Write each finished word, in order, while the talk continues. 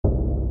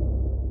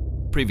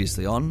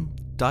Previously on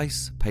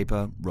Dice,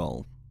 Paper,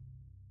 Roll.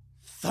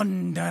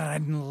 Thunder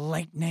and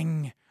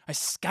lightning, a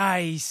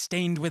sky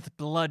stained with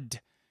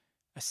blood,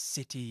 a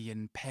city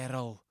in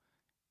peril,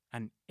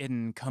 an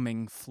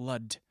incoming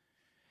flood.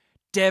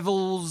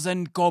 Devils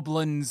and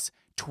goblins,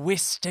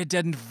 twisted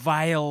and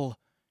vile,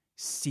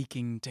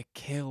 seeking to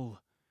kill,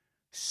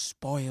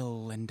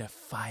 spoil and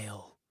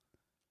defile.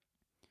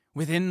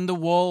 Within the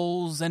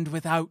walls and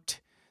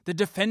without, the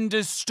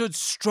defenders stood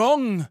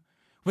strong.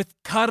 With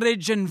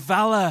courage and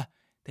valour,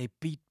 they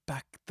beat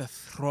back the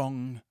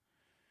throng.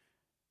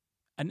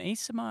 An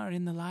ASMR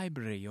in the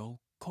library, all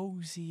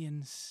cosy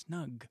and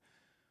snug.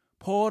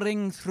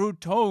 Poring through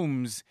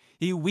tomes,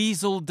 he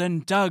weaseled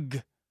and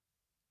dug.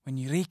 When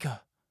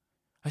Eureka,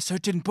 a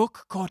certain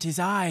book caught his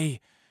eye.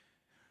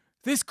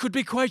 "This could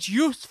be quite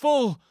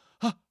useful!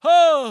 Ha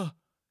ha!"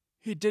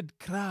 he did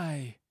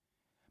cry.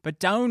 But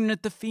down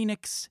at the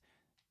Phoenix,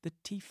 the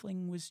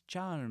tiefling was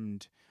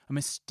charmed, a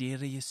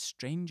mysterious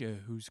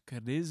stranger whose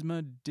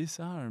charisma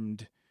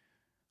disarmed.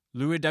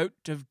 Lured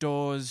out of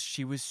doors,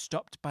 she was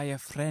stopped by a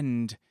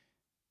friend,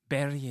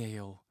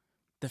 Berial,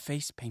 the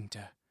face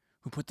painter,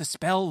 who put the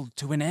spell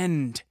to an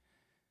end.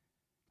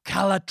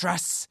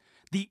 Calatras,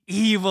 the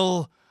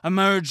evil,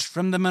 emerged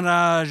from the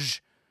mirage,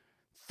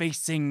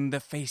 facing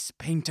the face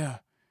painter,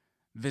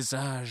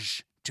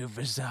 visage to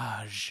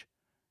visage.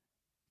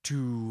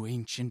 Two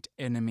ancient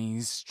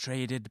enemies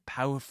traded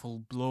powerful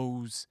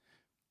blows.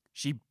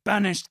 She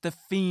banished the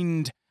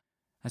fiend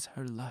as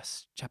her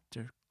last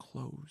chapter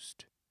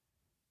closed.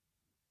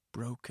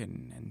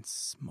 Broken and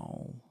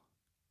small,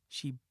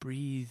 she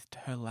breathed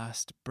her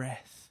last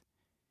breath.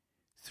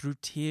 Through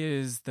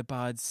tears the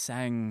bard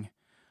sang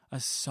a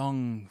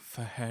song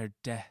for her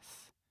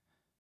death.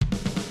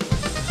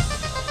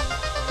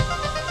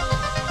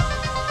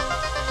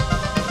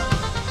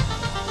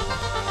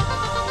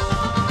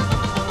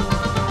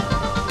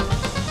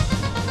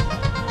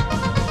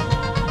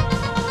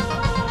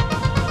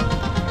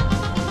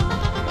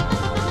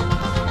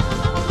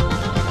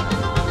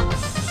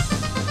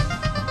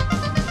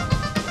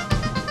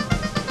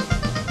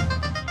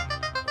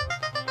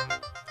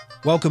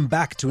 Welcome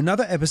back to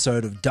another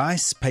episode of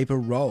Dice, Paper,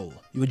 Roll.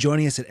 You are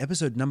joining us at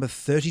episode number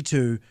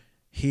 32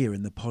 here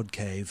in the Pod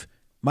Cave.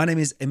 My name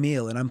is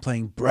Emil and I'm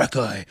playing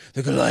Brackeye,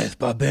 the Goliath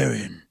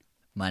Barbarian.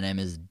 My name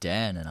is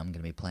Dan and I'm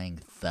going to be playing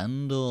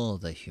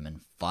Thandor, the human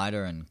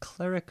fighter and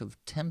cleric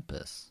of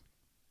Tempest.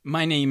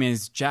 My name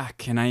is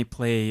Jack and I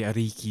play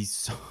Ariki's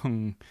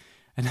song.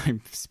 And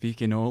I'm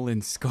speaking all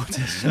in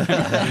Scottish. You're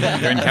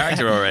in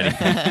character already.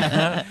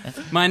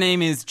 My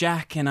name is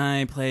Jack and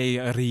I play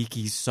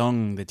Ariki's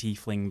song, the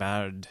Tiefling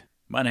Bard.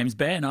 My name's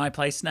Ben. I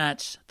play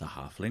Snatch, the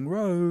halfling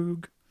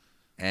rogue.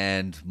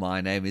 And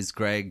my name is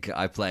Greg.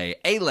 I play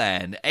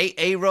Alan,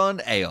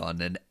 Aaron, Aeon,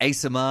 an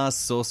ASMR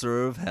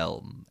Sorcerer of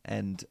Helm.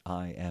 And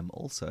I am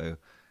also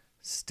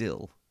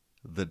still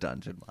the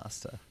Dungeon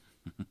Master.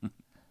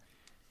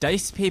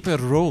 Dice Paper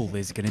Roll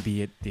is going to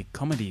be at the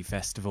Comedy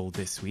Festival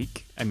this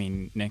week. I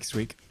mean, next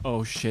week.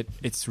 Oh shit,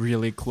 it's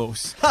really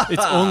close.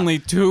 It's only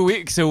 2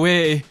 weeks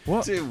away.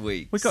 What? 2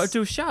 weeks. We've got to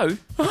do a show?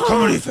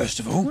 Comedy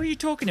Festival? What are you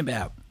talking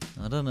about?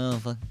 I don't know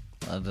if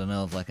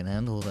I can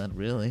handle that,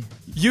 really.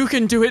 You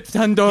can do it,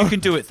 Thandor. You can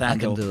do it, I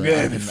can Thandor. do it. Yeah,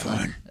 I it'll be can-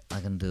 fun. I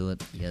can do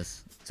it,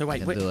 yes. So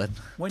wait, I can do it.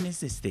 when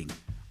is this thing?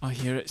 I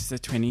hear it's the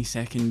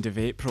 22nd of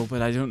April,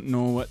 but I don't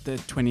know what the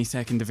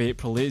 22nd of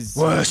April is.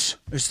 Worse,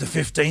 it's the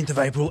 15th of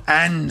April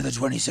and the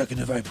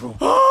 22nd of April.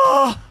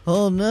 Oh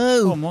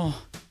no! Oh, more.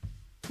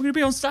 We're going to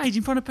be on stage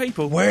in front of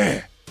people.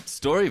 Where?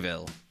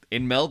 Storyville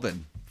in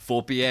Melbourne,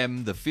 4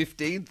 p.m. the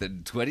 15th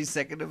and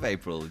 22nd of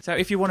April. So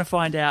if you want to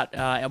find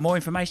out more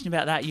information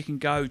about that, you can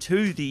go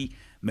to the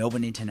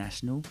Melbourne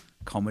International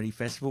Comedy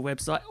Festival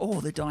website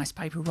or the Dice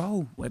Paper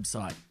Roll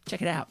website.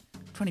 Check it out.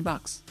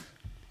 $20.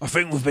 I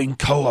think we've been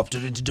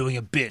co-opted into doing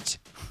a bit.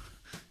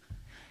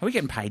 Are we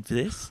getting paid for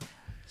this?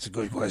 It's a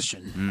good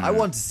question. I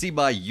want to see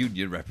my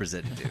union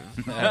representative.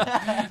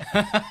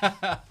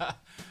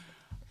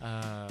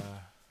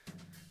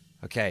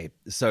 Okay,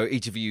 so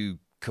each of you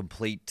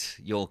complete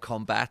your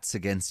combats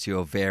against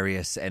your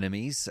various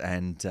enemies,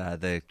 and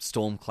the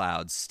storm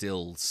clouds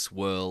still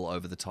swirl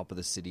over the top of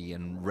the city,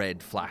 and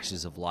red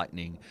flashes of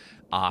lightning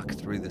arc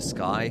through the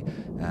sky.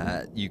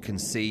 You can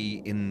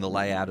see in the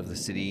layout of the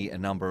city a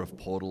number of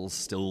portals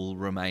still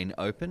remain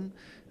open.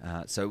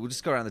 So we'll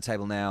just go around the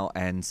table now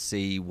and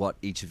see what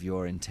each of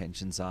your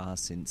intentions are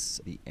since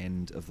the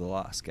end of the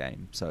last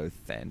game. So,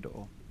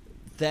 Thandor.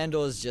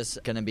 Thandor's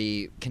just going to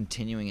be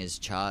continuing his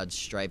charge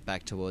straight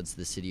back towards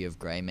the city of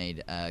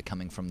Greymead,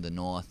 coming from the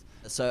north.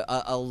 So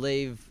I'll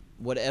leave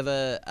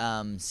whatever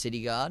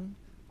city guard,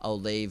 I'll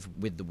leave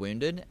with the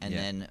wounded, and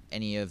then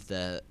any of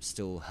the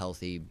still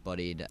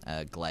healthy-bodied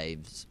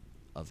glaives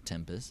of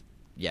Tempest.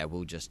 Yeah,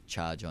 we'll just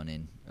charge on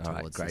in towards All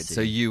right, great. the city.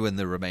 So you and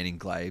the remaining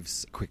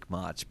glaives quick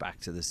march back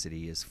to the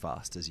city as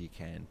fast as you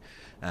can.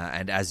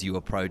 And as you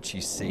approach,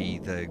 you see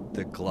the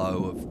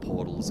glow of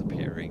portals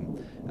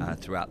appearing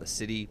throughout the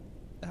city.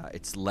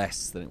 It's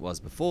less than it was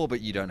before,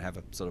 but you don't have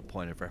a sort of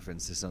point of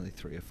reference. There's only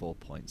 3 or 4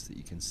 points that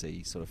you can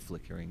see sort of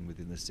flickering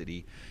within the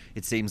city.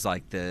 It seems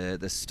like the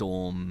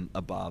storm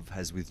above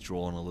has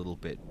withdrawn a little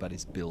bit, but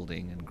is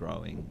building and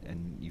growing,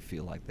 and you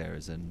feel like there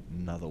is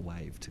another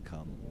wave to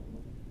come.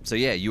 So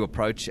yeah, you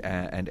approach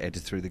and enter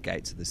through the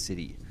gates of the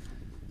city.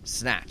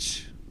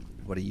 Snatch,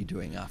 what are you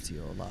doing after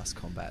your last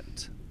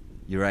combat?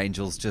 Your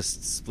angels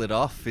just split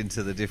off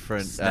into the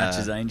different...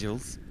 Snatch's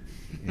angels.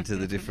 Into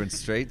the different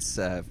streets,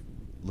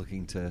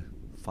 looking to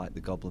fight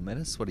the Goblin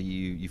Menace. What are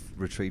you... You've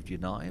retrieved your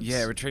knives?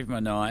 Yeah, retrieved my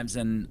knives,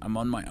 and I'm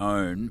on my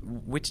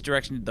own. Which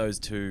direction did those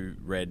 2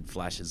 red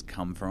flashes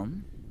come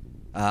from?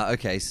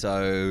 Okay,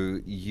 so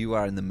you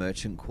are in the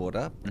merchant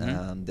quarter.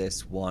 Mm-hmm.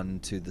 There's one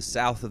to the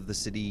south of the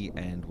city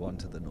and one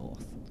to the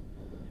north.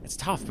 It's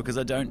tough because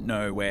I don't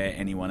know where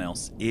anyone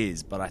else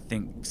is, but I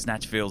think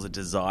Snatch feels a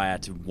desire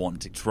to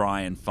want to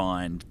try and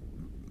find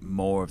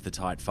more of the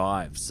Tight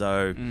Five.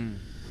 So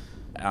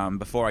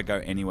before I go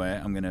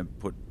anywhere, I'm going to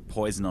put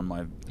poison on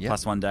my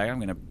 +1 dagger. I'm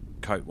going to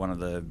coat one of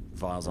the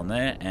vials on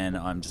there, and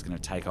I'm just going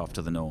to take off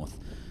to the north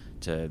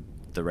to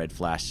the red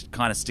flash,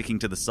 kind of sticking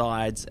to the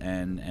sides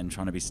and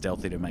trying to be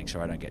stealthy to make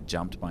sure I don't get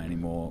jumped by any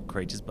more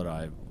creatures, but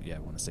I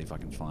want to see if I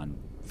can find...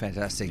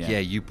 Fantastic. Yeah,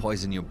 you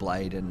poison your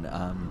blade and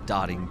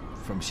darting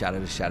from shadow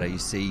to shadow, you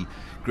see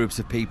groups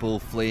of people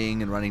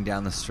fleeing and running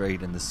down the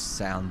street, and the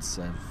sounds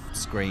and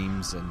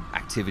screams and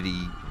activity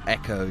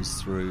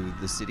echoes through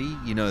the city.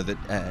 You know that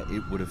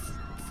it would have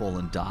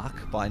fallen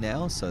dark by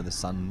now, so the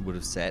sun would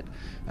have set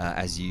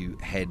as you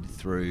head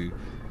through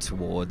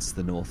towards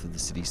the north of the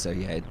city. So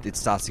yeah, it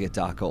starts to get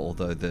darker,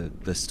 although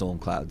the storm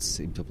clouds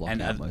seem to block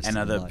out most of the And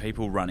are the light.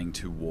 people running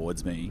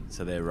towards me?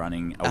 So they're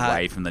running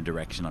away from the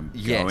direction I'm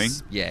going?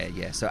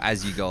 Yeah. So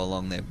as you go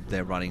along,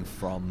 they're running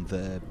from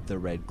the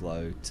red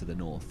glow to the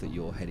north that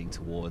you're heading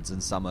towards,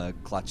 and some are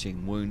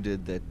clutching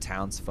wounded. The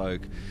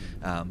townsfolk,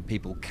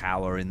 people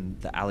cower in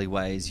the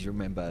alleyways. You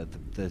remember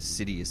the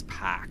city is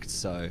packed,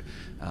 so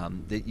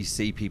that you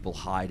see people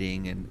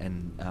hiding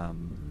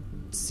and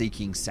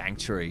seeking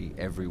sanctuary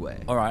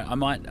everywhere. All right, I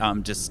might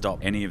just stop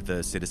any of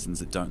the citizens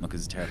that don't look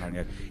as terrifying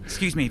and go,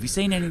 excuse me, have you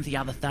seen any of the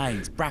other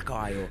Thanes?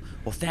 Brackeye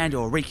or Thander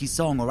or Riki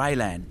Song or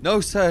Alan?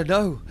 No, sir,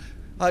 no.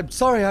 I'm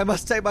sorry, I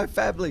must take my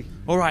family.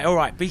 All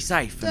right, be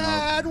safe.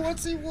 Dad,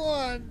 what's he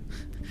want?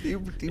 He Is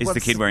wants, the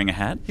kid wearing a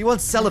hat? He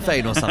wants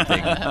cellophane or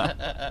something. All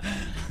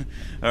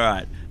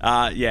right,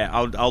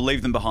 I'll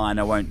leave them behind.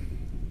 I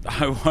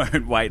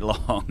won't wait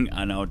long,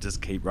 and I'll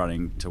just keep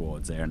running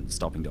towards there and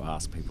stopping to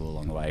ask people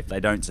along the way. If they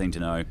don't seem to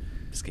know,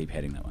 just keep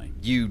heading that way.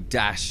 You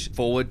dash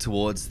forward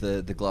towards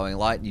the glowing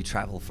light, and you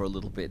travel for a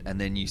little bit, and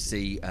then you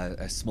see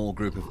a small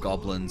group of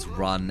goblins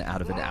run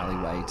out of an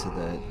alleyway to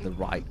the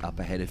right up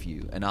ahead of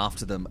you, and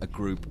after them a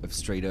group of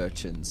street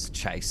urchins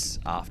chase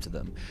after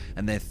them,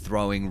 and they're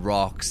throwing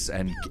rocks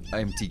and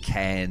empty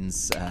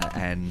cans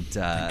and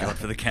Thank God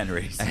for the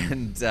canneries.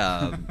 and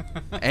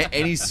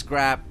any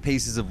scrap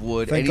pieces of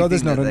wood. Thank God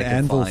there's anything not that an they can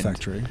anvil find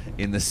factory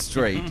in the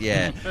street.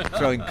 Yeah,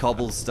 throwing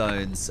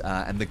cobblestones,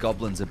 and the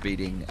goblins are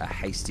beating a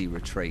hasty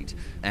retreat.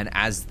 And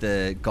as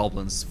the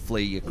goblins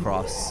flee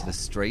across the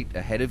street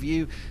ahead of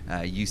you,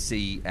 you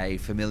see a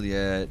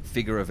familiar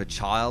figure of a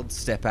child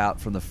step out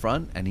from the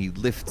front, and he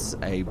lifts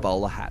a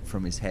bowler hat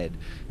from his head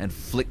and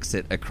flicks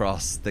it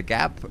across the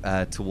gap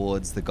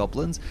towards the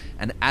goblins.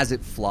 And as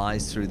it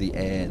flies through the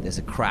air, there's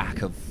a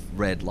crack of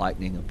red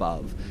lightning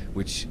above,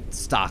 which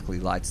starkly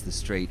lights the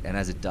street, and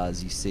as it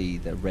does, you see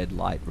the red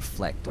light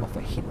reflect off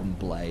a hidden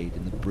blade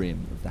in the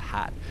brim of the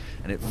hat,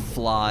 and it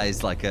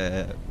flies like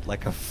a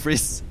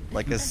frizz,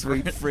 like a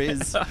sweet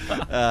frizz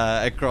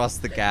across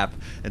the gap,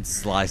 and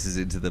slices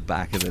into the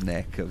back of the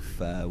neck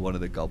of one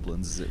of the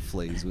goblins as it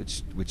flees,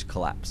 which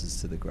collapses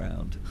to the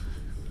ground.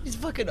 It's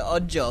fucking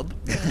odd job.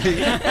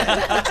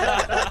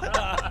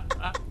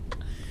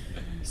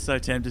 So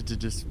tempted to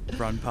just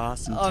run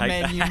past and Oh take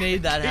man, the you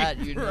need that hat.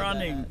 Keep You need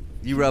running. that hat.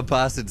 You run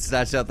past and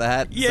snatch up the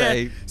hat and Yeah.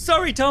 say,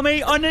 Sorry,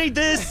 Tommy, I need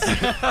this.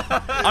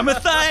 I'm a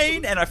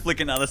Thane, and I flick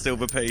another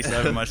silver piece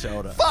over my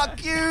shoulder.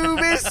 "Fuck you,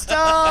 mister!"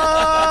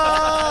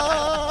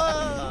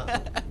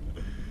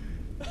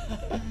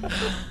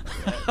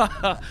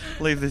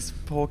 Leave this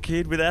poor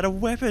kid without a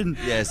weapon.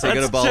 Yeah, so you got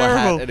That's a bowler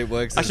terrible. hat and it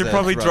works I as should a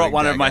probably drop throwing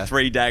one of my dagger.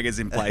 3 daggers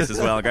in place as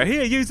well. I go,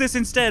 here, use this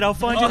instead. I'll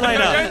find you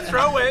later. Don't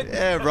throw it.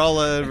 Yeah, roll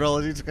a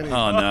d20.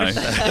 Oh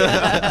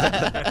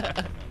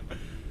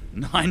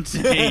no.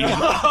 19.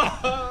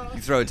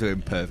 You throw it to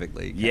him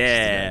perfectly. Catches it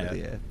Yeah. out of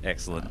the air.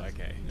 Excellent.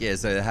 Okay. Yeah,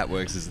 so the hat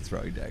works as a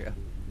throwing dagger.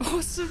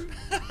 Awesome.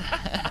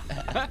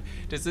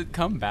 Does it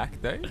come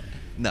back though?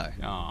 No,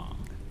 Oh.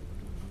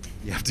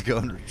 you have to go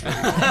and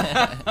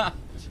retreat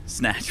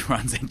Snatch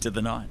runs into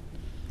the night.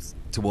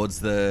 towards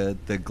the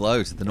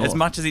glow to the north. As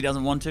much as he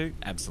doesn't want to,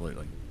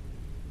 absolutely.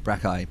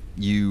 Brackeye,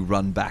 you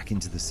run back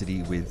into the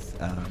city with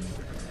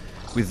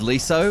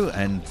Liso,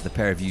 and the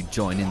pair of you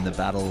join in the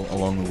battle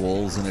along the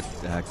walls and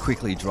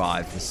quickly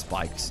drive the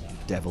spiked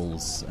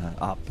devils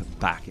up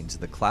back into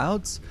the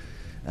clouds.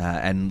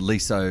 And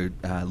Liso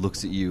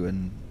looks at you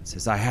and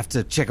says, "I have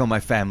to check on my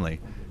family,"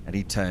 and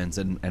he turns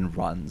and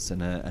runs,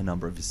 and a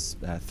number of his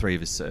 3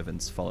 of his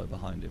servants follow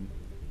behind him.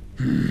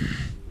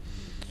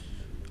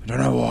 I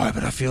don't know why,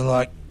 but I feel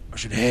like I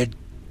should head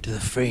to the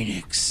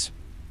Phoenix.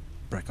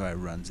 Brackeye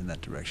runs in that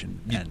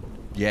direction.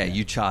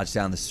 You charge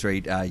down the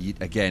street.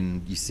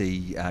 You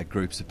see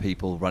groups of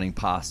people running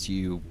past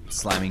you,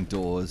 slamming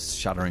doors,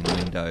 shuttering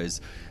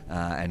windows,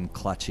 and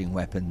clutching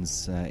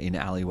weapons in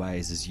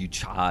alleyways as you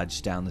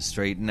charge down the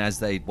street. And as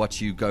they watch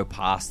you go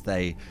past,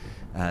 there's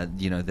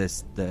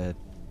the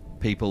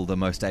people, the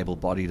most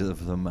able-bodied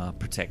of them, are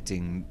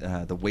protecting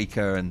the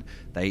weaker, and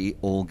they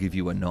all give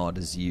you a nod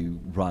as you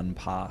run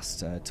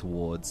past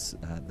towards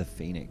the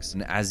Phoenix.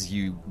 And as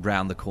you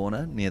round the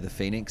corner near the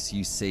Phoenix,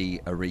 you see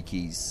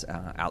Ariki's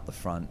out the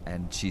front,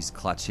 and she's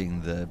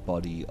clutching the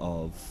body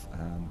of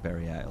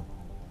Berial.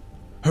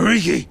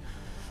 Ariki!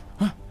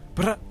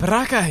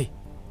 Brackeye!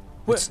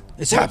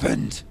 It's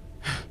happened!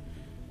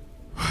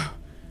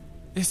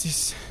 This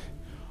is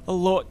a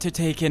lot to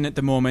take in at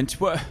the moment.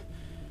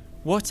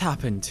 What's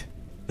happened?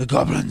 The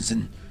goblins,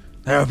 and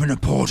they opened a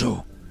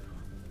portal.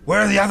 Where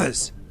are the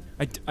others?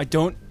 I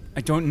don't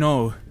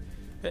know.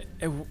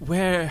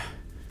 Where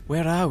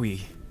are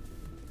we?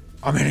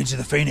 I'm heading to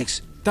the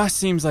Phoenix. That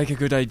seems like a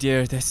good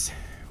idea. There's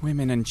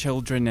women and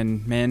children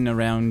and men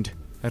around.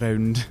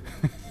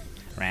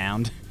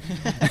 Round.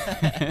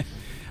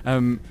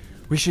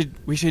 We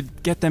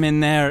should get them in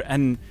there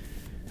and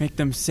make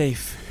them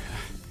safe.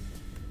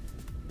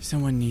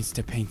 Someone needs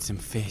to paint some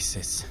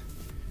faces.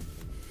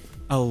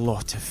 A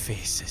lot of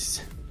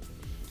faces.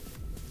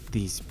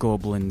 These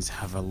goblins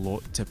have a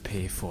lot to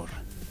pay for.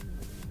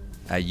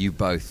 You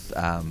both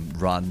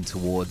run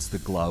towards the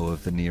glow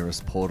of the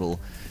nearest portal,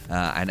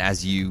 and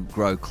as you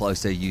grow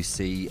closer, you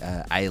see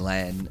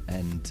Alan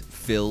and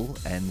Phil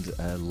and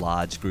a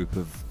large group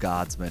of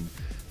guardsmen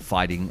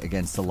fighting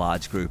against a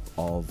large group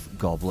of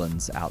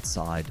goblins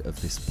outside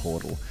of this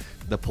portal.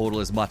 The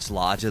portal is much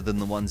larger than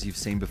the ones you've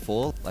seen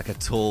before, like a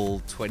tall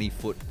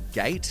 20-foot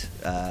gate,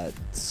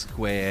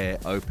 square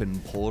open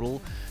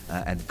portal,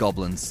 and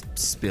goblins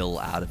spill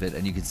out of it,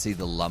 and you can see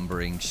the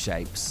lumbering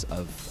shapes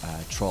of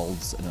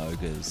trolls and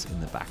ogres in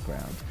the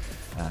background.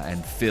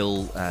 And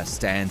Phil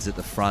stands at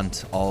the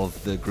front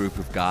of the group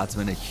of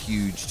guardsmen, a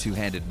huge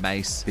two-handed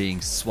mace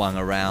being swung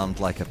around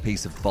like a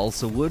piece of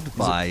balsa wood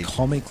by... Is it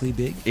comically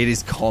big? It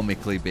is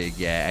comically big,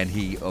 yeah, and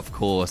he, of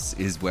course,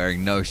 is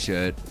wearing no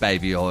shirt,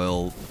 baby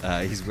oil,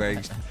 he's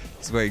wearing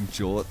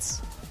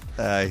jorts.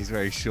 He's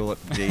wearing short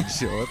jean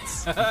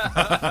shorts.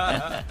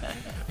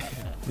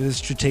 With a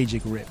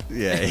strategic rip.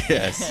 Yeah,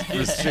 yes.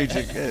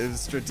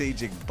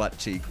 Strategic butt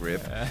cheek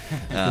rip.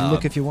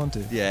 Look if you want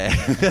to. Yeah.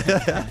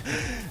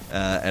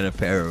 And a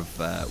pair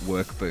of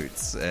work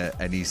boots.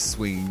 And he's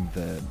swinging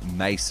the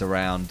mace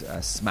around,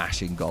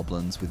 smashing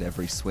goblins with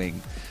every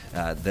swing.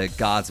 The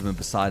guardsmen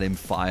beside him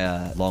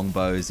fire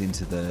longbows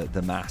into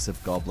the mass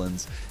of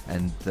goblins,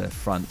 and the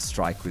front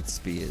strike with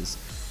spears.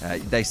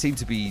 They seem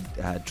to be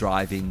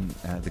driving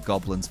the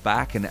goblins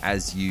back, and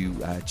as you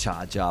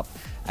charge up,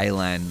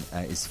 Alan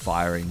is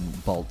firing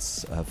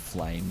bolts of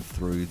flame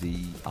through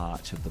the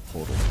arch of the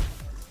portal.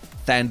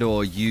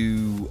 Thandor,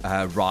 you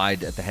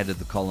ride at the head of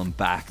the column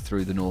back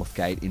through the north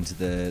gate into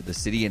the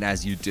city, and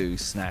as you do,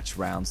 Snatch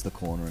rounds the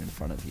corner in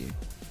front of you.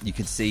 You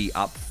can see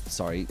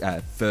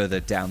further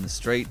down the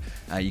street,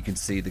 you can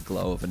see the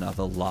glow of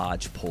another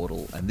large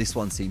portal, and this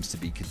one seems to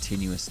be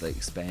continuously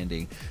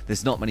expanding.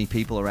 There's not many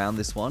people around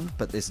this one,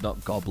 but there's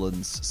not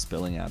goblins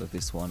spilling out of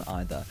this one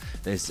either.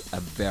 There's a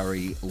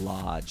very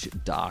large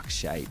dark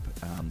shape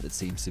that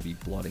seems to be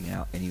blotting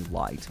out any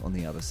light on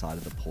the other side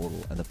of the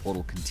portal, and the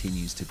portal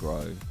continues to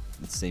grow,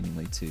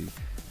 seemingly to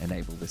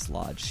enable this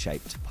large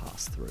shape to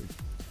pass through.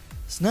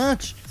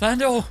 Snatch!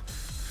 Thandor!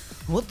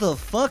 What the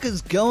fuck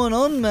is going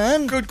on,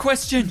 man? Good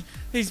question.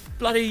 These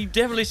bloody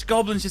devilish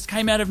goblins just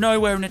came out of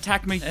nowhere and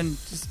attacked me, and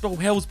just all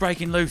hell's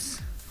breaking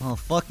loose. Oh,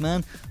 fuck,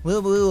 man. We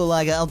were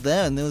like out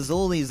there, and there was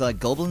all these like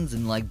goblins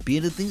and like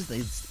bearded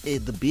things.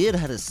 The beard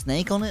had a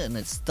snake on it, and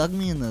it stuck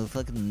me in the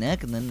fucking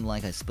neck, and then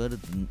like I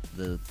spurted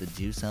the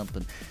juice out.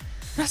 But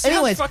That sounds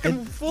anyways,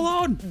 fucking full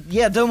on.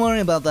 Yeah, don't worry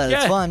about that. Yeah,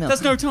 it's fine now.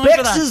 there's no time Bex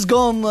for that. is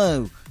gone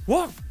though.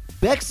 What?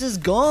 Bex is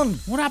gone.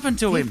 What happened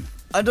to him?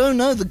 I don't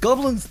know. The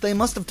goblins, they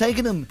must have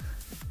taken him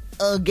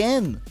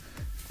again.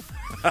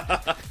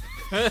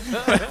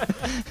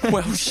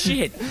 Well,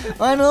 shit.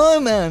 I know,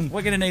 man.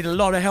 We're going to need a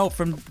lot of help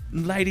from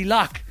Lady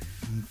Luck.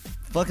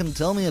 Fucking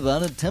tell me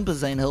about it.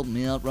 Tempers ain't helping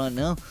me out right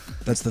now.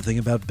 That's the thing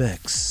about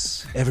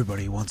Bex.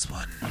 Everybody wants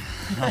one.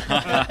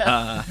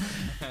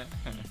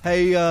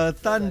 Hey,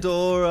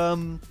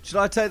 Thandor, should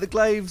I take the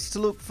glaives to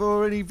look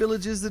for any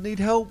villagers that need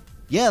help?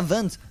 Yeah,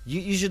 Vince,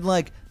 you should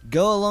like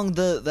go along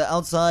the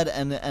outside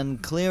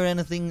and clear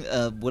anything,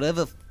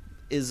 whatever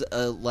is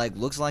like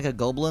looks like a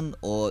goblin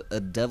or a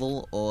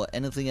devil or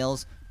anything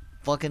else.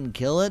 Fucking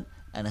kill it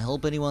and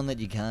help anyone that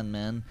you can,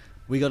 man.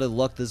 We gotta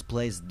lock this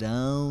place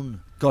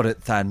down. Got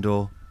it,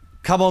 Thandor.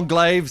 Come on,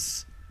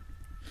 glaives.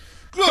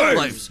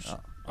 Glaives!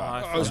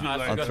 On three?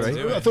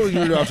 I thought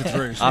we were after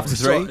 3. After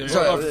 3?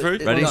 After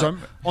 3? Ready?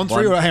 On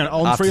 3 or hang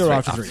on, on 3 or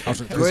after 3? After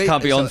After 3. This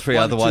can't be on 3,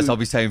 One, otherwise 2. I'll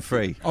be saying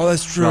 3. Oh,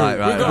 that's true.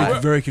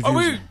 Right. Very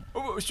confusing.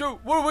 So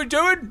what are we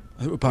doing? I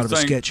think we're part of a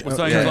sketch. We're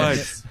saying yeah.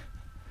 globes.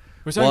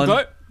 We're saying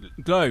One.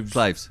 globes.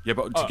 Slaves. Yeah,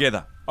 but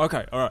together.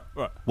 Okay, all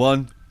right.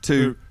 1,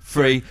 2,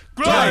 3.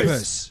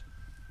 Globus.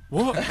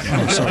 What?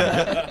 Oh,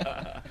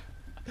 sorry.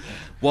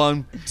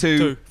 1,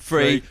 2,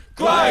 3.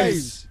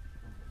 Globes.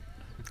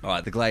 All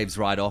right, the glaives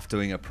ride off,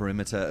 doing a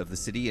perimeter of the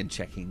city and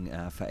checking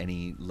for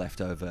any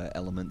leftover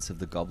elements of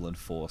the goblin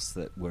force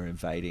that were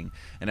invading.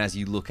 And as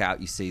you look out,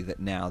 you see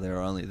that now there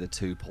are only the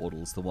 2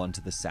 portals, the one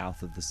to the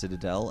south of the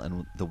citadel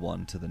and the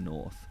one to the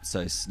north.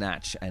 So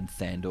Snatch and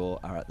Thandor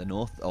are at the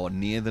north, or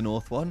near the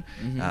north one.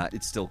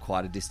 It's still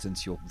quite a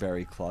distance. You're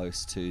very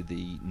close to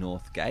the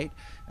north gate,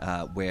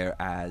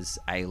 whereas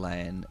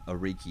Alan,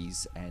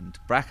 Orikis, and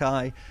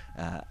Brackeye,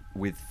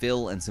 with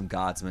Phil and some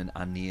guardsmen,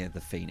 are near the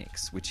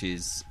Phoenix, which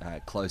is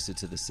closer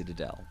to the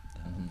citadel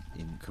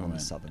on the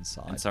southern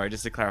side. And sorry,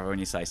 just to clarify, when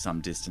you say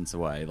some distance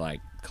away, like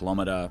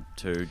kilometre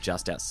to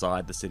just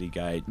outside the city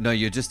gate. No,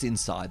 you're just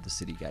inside the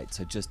city gate.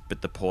 So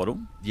But the portal?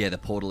 yeah, the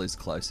portal is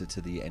closer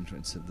to the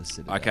entrance of the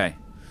citadel. Okay.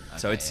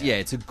 So it's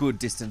it's a good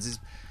distance.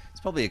 It's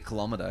probably a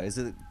kilometre. Is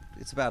it?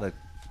 It's about a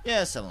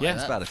Yeah, something Yeah, like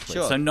it's that. about a clip.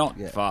 Sure. So not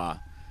Yeah.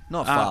 far.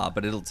 Not far,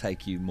 but it'll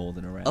take you more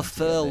than around A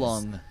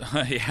furlong.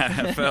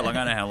 Yeah, a furlong.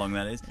 I know how long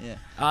that is. Yeah.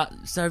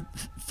 So,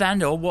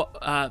 Thandor, what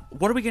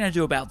are we going to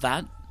do about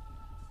that?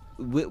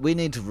 We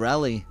need to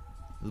rally.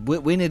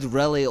 We need to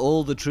rally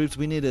all the troops.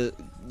 We need to...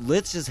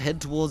 Let's just head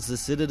towards the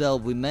Citadel.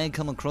 We may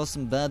come across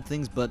some bad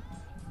things, but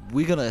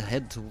we're going to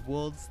head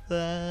towards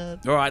that.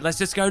 All right, let's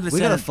just go to the We're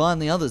going to center.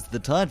 find the others. The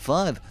Tide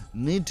 5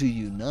 need to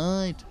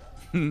unite.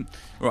 All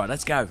right,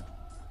 let's go.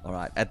 All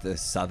right, at the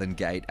southern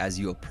gate, as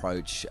you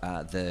approach,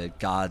 the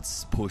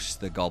guards push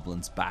the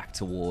goblins back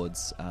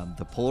towards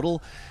the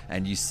portal,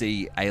 and you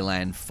see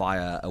Alan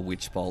fire a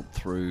witch bolt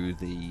through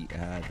the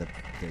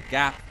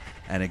gap.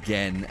 And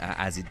again,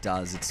 as it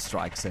does, it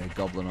strikes a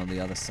goblin on the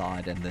other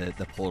side, and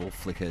the portal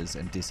flickers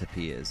and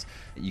disappears.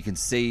 You can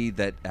see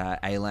that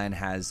Alan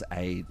has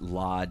a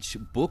large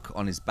book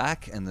on his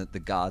back, and that the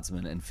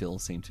guardsman and Phil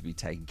seem to be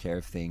taking care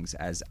of things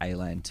as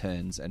Alan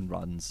turns and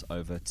runs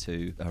over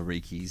to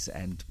Orikis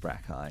and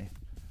Brackeye.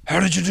 How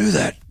did you do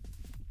that?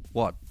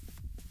 What?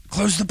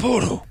 Close the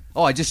portal.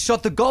 Oh, I just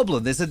shot the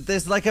goblin.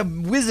 There's like a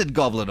wizard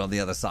goblin on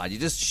the other side. You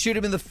just shoot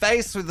him in the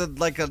face with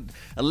a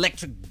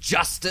electric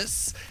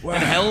justice, Wow.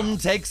 and Helm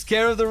takes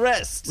care of the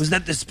rest. Was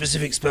that the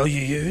specific spell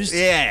you used?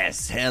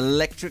 Yes,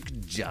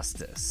 electric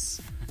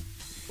justice.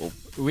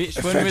 Which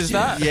one was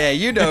that? Yeah,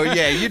 you know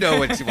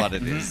what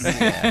it is.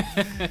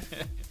 Yeah.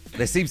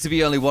 There seems to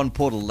be only one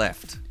portal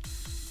left.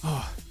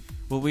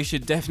 Well, we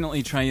should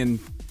definitely try and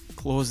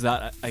close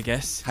that, I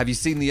guess. Have you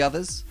seen the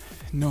others?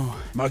 No.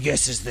 My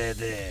guess is they're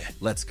there.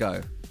 Let's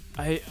go.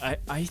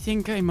 I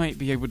think I might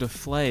be able to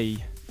fly.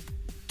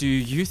 Do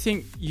you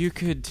think you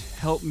could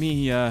help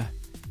me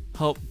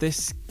help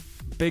this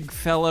big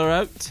fella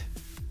out?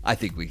 I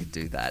think we could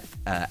do that.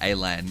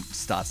 Alan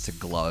starts to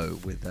glow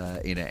with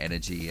inner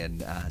energy,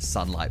 and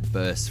sunlight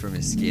bursts from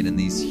his skin, and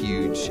these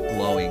huge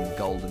glowing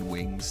golden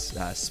wings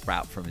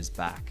sprout from his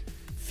back.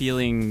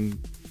 Feeling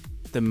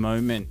the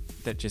moment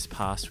that just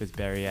passed with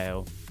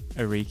Burial,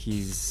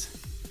 Orikis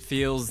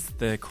feels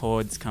the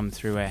chords come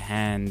through her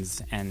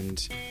hands,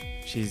 and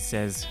she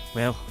says,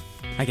 well,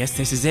 I guess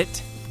this is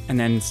it. And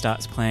then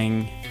starts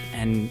playing,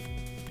 and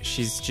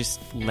she's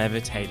just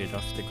levitated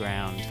off the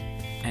ground,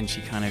 and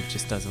she kind of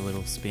just does a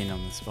little spin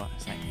on the spot.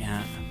 It's like,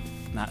 yeah,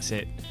 that's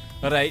it.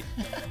 All right,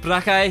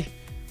 Brackeye,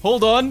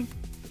 hold on.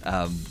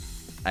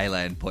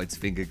 Alan points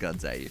finger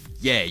guns at you.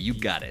 Yeah, you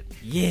got it.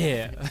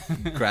 Yeah.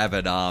 Grab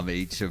an arm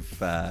each of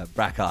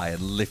Brackeye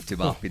and lift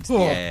him up into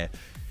the air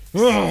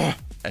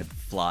and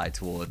fly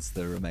towards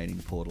the remaining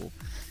portal.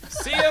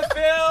 See ya,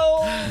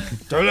 Phil.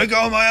 Don't let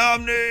go of my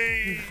arm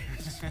knees.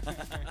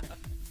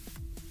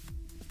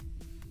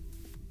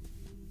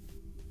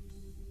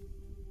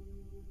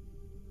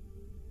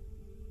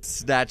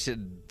 Snatch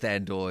and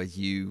Thandor,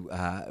 you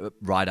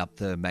ride up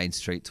the main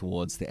street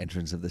towards the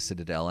entrance of the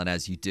Citadel, and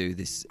as you do,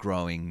 this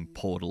growing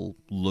portal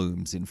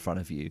looms in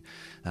front of you.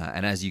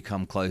 And as you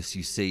come close,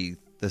 you see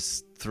the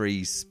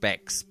 3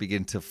 specks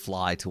begin to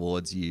fly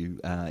towards you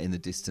in the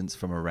distance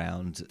from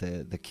around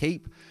the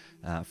keep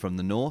from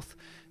the north.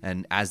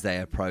 And as they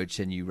approach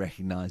and you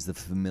recognize the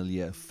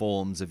familiar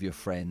forms of your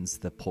friends,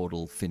 the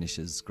portal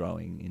finishes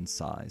growing in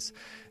size.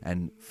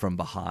 And from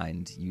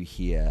behind, you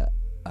hear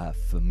a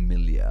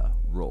familiar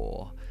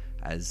roar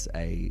as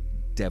a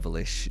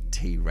devilish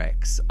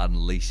T-Rex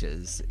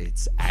unleashes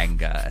its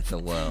anger at the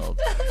world.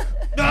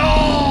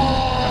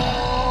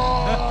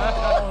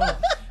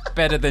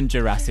 Better than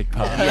Jurassic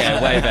Park.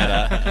 Yeah, way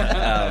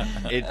better.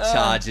 It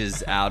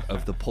charges out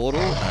of the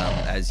portal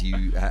as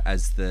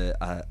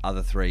the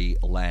other three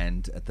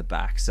land at the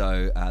back.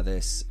 So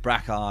there's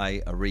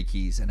Brackeye,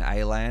 Arikis, and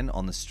Alan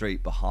on the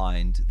street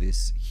behind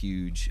this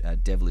huge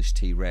devilish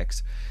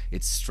T-Rex.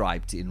 It's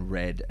striped in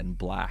red and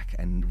black,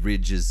 and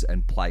ridges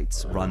and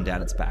plates run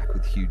down its back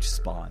with huge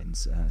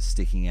spines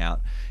sticking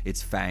out.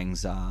 Its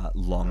fangs are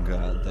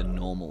longer than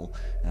normal,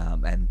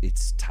 and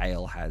its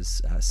tail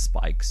has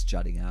spikes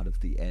jutting out of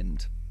the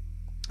end.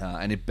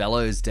 And it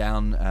bellows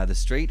down the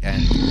street,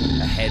 and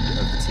ahead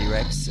of the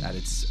T-Rex at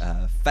its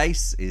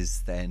face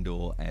is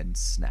Thandor and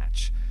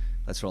Snatch.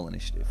 Let's roll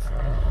initiative.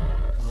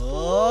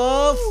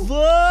 Oh,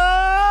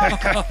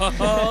 fuck!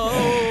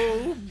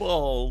 Oh,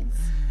 balls.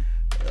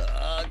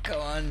 Oh,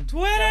 come on.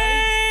 20!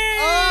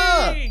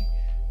 Oh!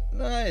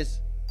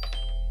 Nice.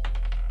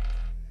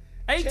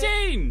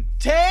 18!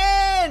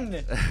 10!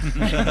 It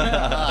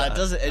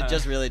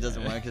just really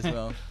doesn't work as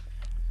well.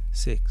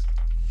 6.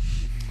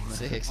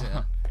 6,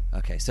 yeah.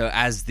 Okay, so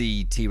as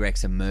the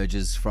T-Rex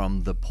emerges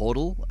from the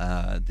portal,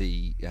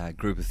 the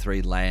group of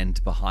three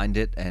land behind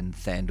it, and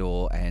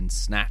Thandor and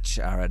Snatch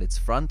are at its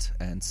front,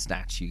 and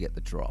Snatch, you get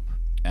the drop.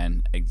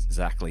 And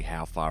exactly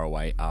how far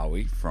away are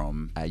we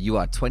from... You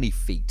are 20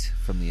 feet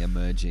from the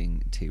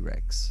emerging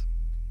T-Rex.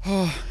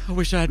 Oh, I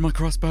wish I had my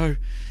crossbow.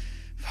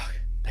 Fuck.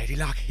 Lady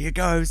Luck, here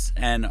goes.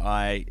 And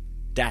I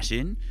dash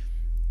in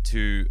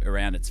to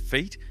around its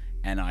feet,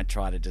 and I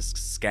try to just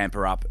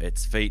scamper up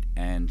its feet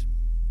and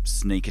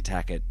sneak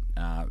attack it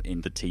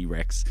in the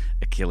T-Rex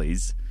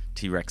Achilles,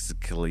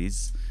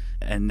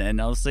 and then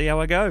I'll see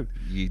how I go.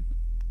 You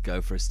go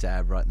for a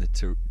stab right in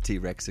the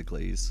T-Rex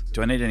Achilles.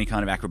 Do I need any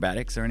kind of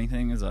acrobatics or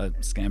anything as I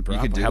scamper You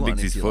up? can do How one big's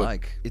if his you foot?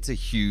 like. It's a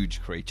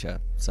huge creature,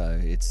 so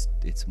it's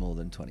more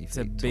than 20 It's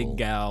feet a big tall.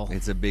 gal.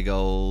 It's a big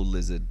old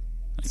lizard.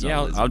 It's not a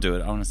Yeah, lizard. I'll do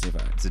it. I want to see if I...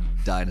 It's a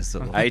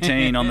dinosaur.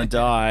 18 on the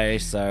die,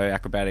 so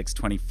acrobatics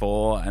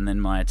 24, and then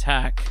my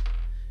attack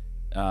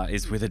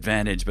is with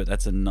advantage, but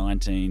that's a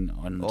 19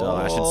 on the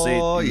die. I should see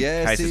it in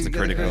yeah, case see it's a you get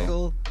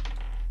critical.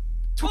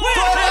 20!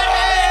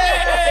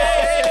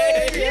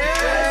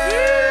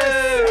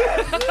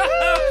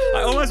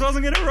 I almost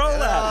wasn't going to roll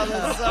that.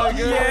 That's so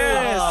good.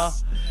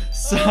 Yes.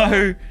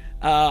 So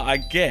I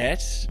get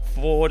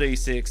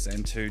 4d6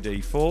 and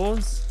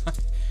 2d4s.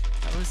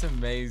 That was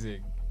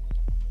amazing.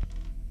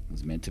 It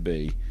was meant to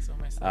be. It's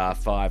almost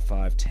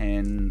 5,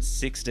 10,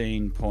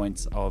 16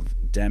 points of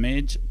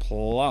damage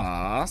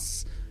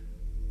plus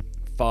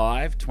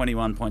 5,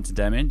 21 points of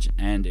damage,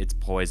 and it's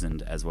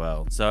poisoned as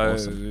well. So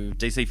Awesome.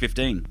 DC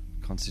 15.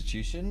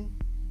 Constitution.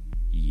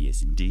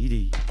 Yes,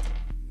 indeedy.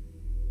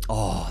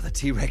 Oh, the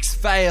T-Rex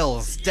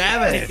fails.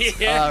 Damn it.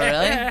 Oh,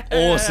 really?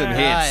 Awesome hit.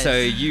 Nice. So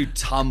you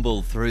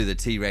tumble through the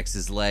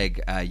T-Rex's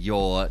leg,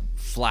 your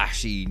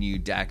flashy new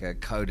dagger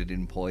coated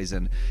in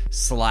poison,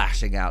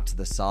 slashing out to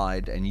the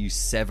side, and you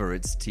sever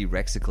its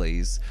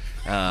T-Rexicles.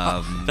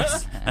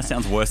 That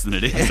sounds worse than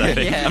it is, I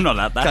think. Yeah. I'm not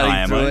that high, Cutting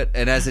am through I? it,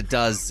 and as it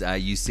does,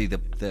 you see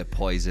the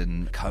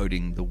poison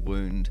coating the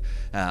wound.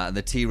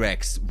 The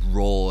T-Rex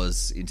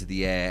roars into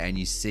the air, and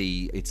you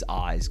see its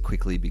eyes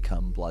quickly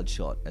become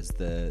bloodshot as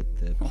the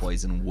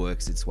poison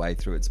works its way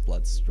through its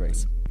bloodstream.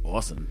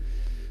 Awesome.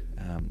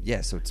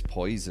 So it's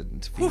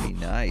poisoned. Really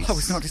nice. I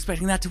was not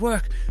expecting that to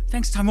work.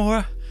 Thanks,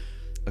 Tamora.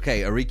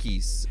 Okay,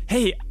 Arikis.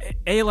 Hey,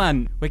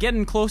 Alan, we're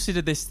getting closer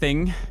to this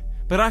thing.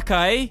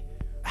 Barakai,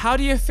 how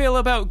do you feel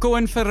about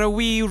going for a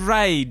wee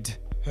ride?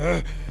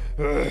 Onto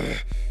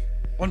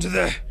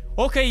the...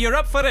 Okay, you're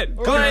up for it.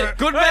 Go ahead.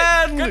 Good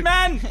Right, man. Good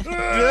man.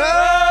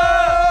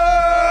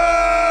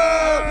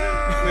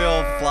 We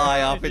all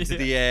fly up into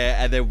the air,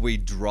 and then we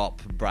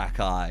drop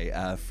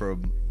Brackeye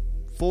from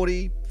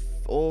 40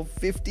 or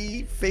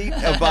 50 feet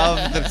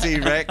above the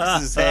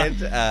T-Rex's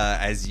head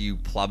as you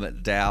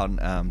plummet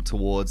down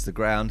towards the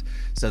ground.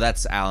 So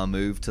that's our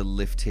move to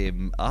lift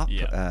him up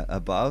Yeah.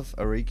 above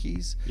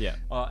Arikis. Yeah.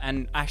 Oh,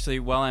 and actually,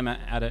 while I'm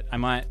at it, I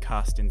might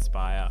cast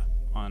Inspire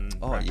on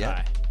Brackeye.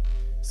 yeah.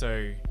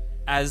 So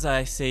as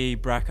I see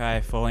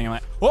Brackeye falling, I'm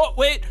like, oh,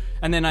 wait!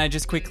 And then I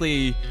just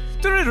quickly,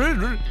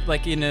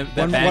 like in the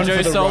One banjo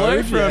for the solo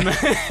road, from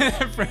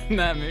from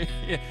that movie.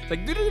 Yeah, like,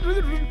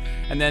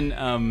 and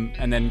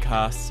then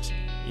cast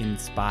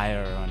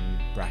Inspire on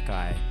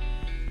Brackeye.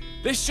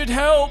 This should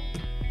help!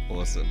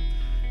 Awesome.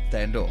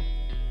 Thandor.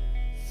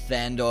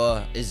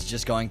 Thandor is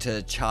just going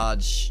to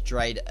charge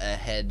straight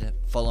ahead,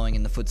 following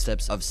in the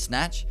footsteps of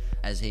Snatch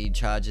as he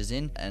charges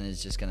in, and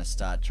is just going to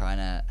start trying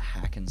to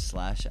hack and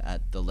slash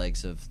at the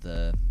legs of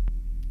the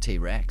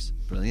T-Rex.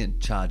 Brilliant.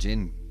 Charge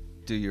in.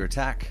 Do your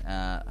attack.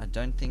 I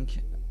don't think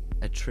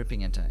a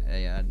tripping attack.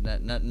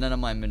 None of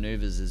my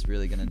maneuvers is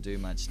really going to do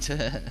much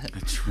to.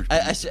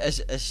 A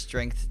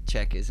strength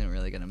check isn't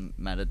really going to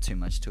matter too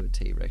much to a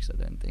T-Rex, I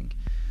don't think.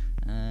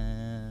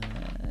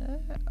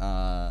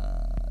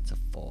 It's a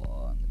 4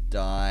 on the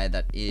die.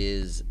 That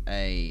is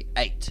a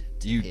 8.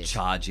 to You hit.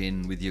 charge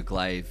in with your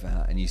glaive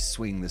and you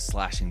swing the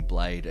slashing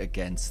blade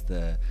against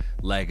the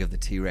leg of the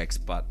T-Rex,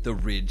 but the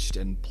ridged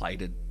and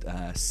plated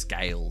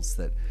scales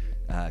that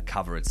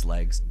cover its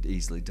legs,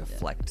 easily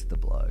deflect the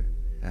blow.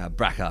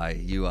 Brackeye,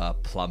 you are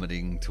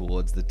plummeting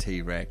towards the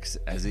T-Rex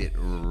as it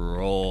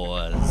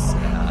roars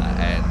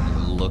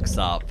and looks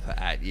up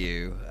at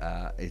you.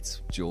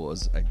 Its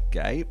jaws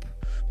agape.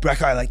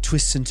 Brackeye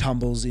twists and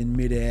tumbles in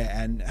midair,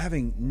 and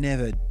having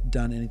never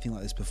done anything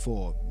like this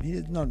before,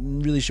 he's not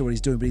really sure what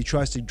he's doing, but he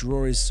tries to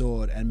draw his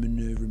sword and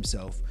maneuver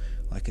himself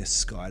like a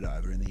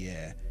skydiver in the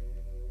air,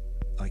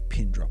 like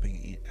pin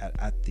dropping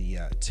at the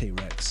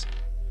T-Rex.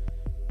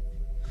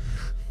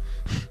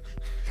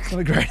 It's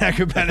not a great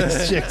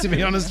acrobatics check, to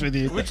be honest with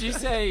you. Would you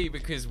say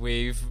because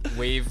we've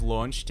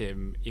launched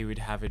him, he would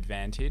have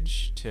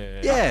advantage to?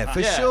 Yeah,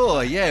 for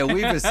sure. Yeah,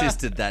 we've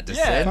assisted that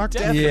descent. Fuck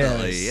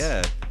Definitely. yes.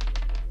 Yeah.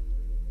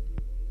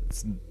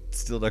 It's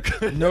still not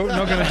good. No,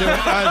 not going to do it.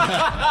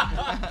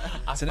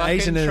 It's an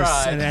 8 and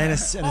a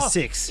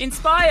 6.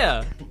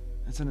 Inspire.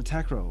 It's an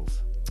attack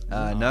rolls.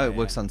 No, it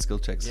works on skill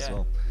checks as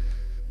well.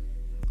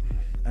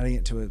 Adding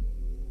it to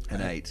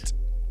An 8.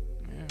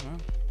 Yeah, well.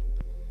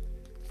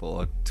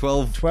 For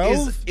 12.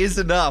 12? Is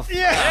enough.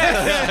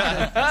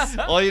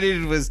 Yeah. All you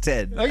needed was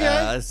 10.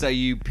 Okay. So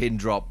you pin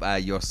drop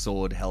your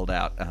sword held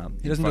out He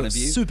in doesn't front do of it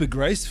you. super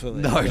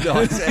gracefully. No,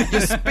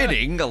 you're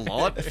spinning a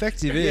lot.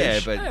 Effective-ish.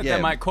 Yeah, but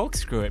That might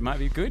corkscrew. It might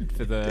be good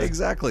for the.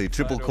 exactly.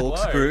 Triple Final blow.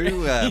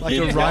 corkscrew. Like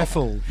a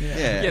rifle.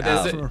 Yeah.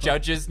 Yeah, there's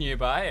judges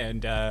nearby,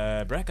 and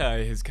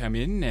Brackeye has come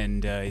in,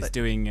 and he's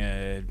doing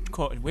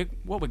what we're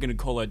going to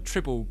call a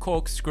triple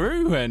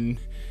corkscrew. And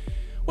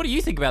what do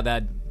you think about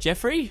that,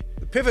 Jeffrey?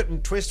 The pivot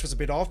and twist was a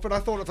bit off, but I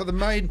thought for the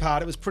main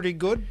part it was pretty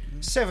good.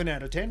 7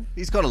 out of 10.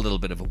 He's got a little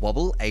bit of a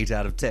wobble. 8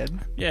 out of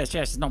 10. Yes,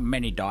 there's not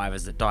many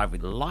divers that dive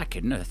with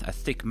lichen, a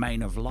thick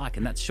mane of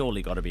lichen. That's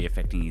surely got to be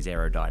affecting his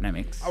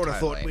aerodynamics. I would have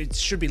thought it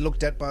should be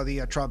looked at by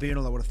the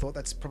tribunal. I would have thought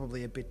that's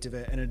probably a bit of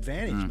an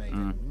advantage,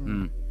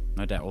 maybe.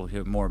 No doubt we'll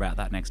hear more about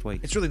that next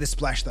week. It's really the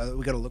splash, though, that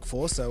we've got to look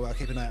for, so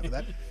keep an eye out for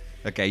that.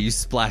 Okay, you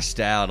splash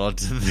down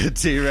onto the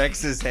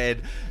T-Rex's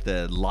head.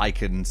 The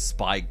lichen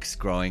spikes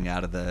growing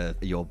out of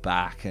your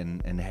back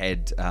and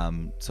head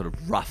sort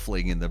of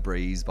ruffling in the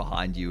breeze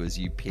behind you as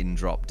you pin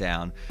drop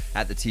down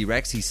at the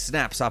T-Rex. He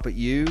snaps up at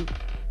you.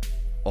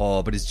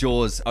 Oh, but his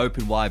jaws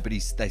open wide, but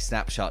they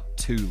snap shut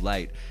too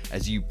late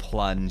as you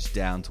plunge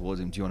down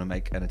towards him. Do you want to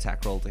make an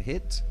attack roll to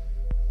hit?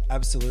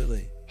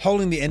 Absolutely.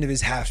 Holding the end of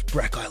his hat,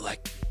 Brackeye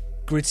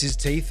grits his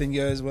teeth and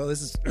goes, well,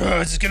 this is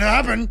going to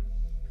happen.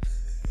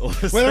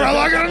 Whether I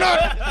like it or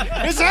not,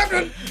 it's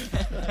happening.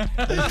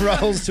 He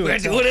rolls to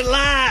it. We're doing it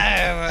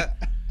live!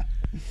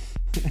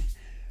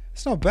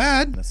 It's not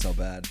bad. That's not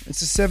bad.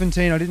 It's a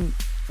 17. I'm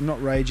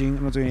not raging.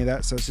 I'm not doing any of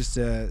that. So it's just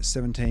a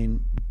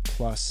 17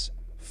 plus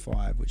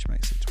 5, which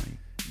makes it 20.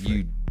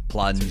 You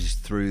plunge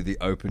through the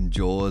open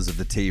jaws of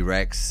the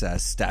T-Rex,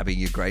 stabbing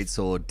your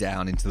greatsword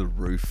down into the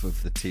roof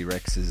of the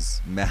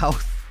T-Rex's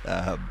mouth.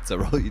 So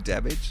roll your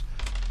damage.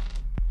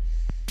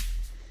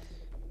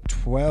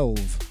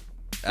 12.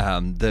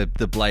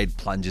 The blade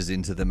plunges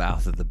into the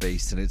mouth of the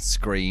beast, and it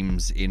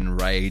screams in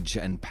rage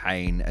and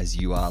pain as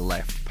you are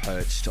left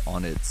perched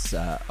on its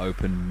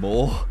open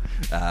maw,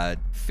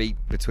 feet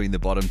between the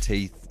bottom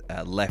teeth,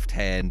 left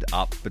hand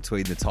up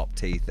between the top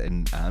teeth,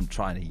 and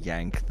trying to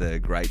yank the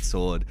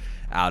greatsword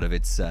out of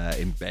its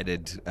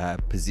embedded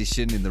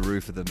position in the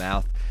roof of the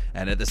mouth.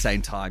 And at the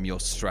same time,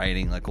 you're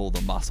straining, all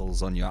the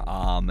muscles on your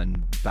arm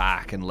and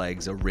back and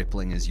legs are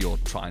rippling as you're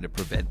trying to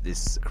prevent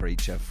this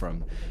creature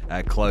from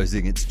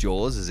closing its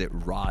jaws as it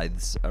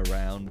writhes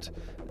around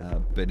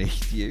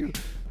beneath you.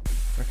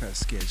 Brackeye's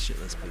scared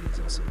shitless, but he's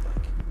also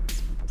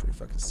pretty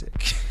fucking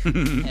sick.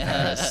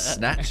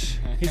 Snatch.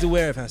 He's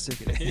aware of how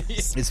sick it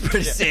is. It's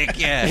pretty sick,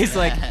 yeah. He's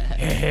like,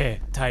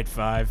 tight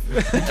 5.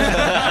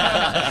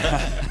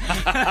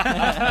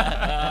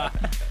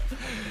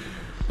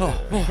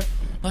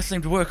 That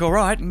seemed to work all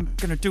right. I'm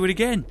going to do it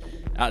again.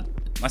 Am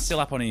I still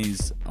up on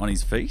his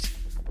feet?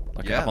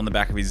 Yeah. Up on the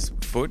back of his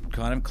foot,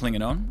 kind of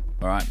clinging on?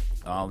 All right,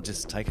 I'll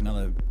just take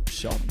another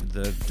shot with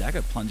the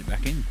dagger, plunge it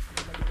back in.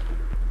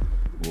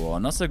 Whoa,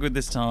 not so good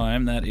this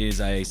time. That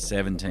is a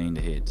 17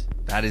 to hit.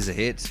 That is a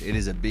hit. It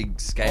is a big,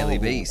 scaly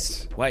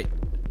beast. Wait,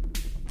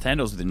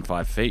 Thandor's within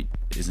 5 feet,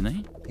 isn't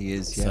he? He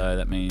is, yeah. So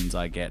that means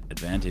I get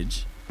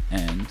advantage,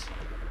 and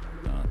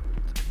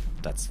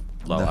that's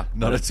lower.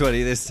 Not a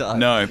 20 this time.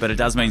 No, but it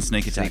does mean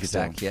sneak attack. Sneak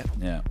attack, still.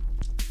 Yeah.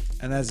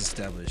 And as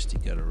established, you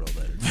got to roll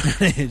that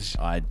advantage.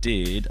 I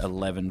did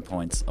 11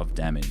 points of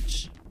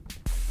damage.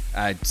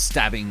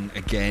 Stabbing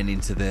again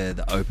into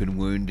the open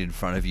wound in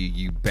front of you,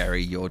 you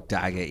bury your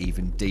dagger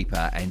even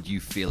deeper, and you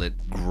feel it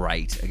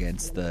grate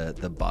against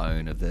the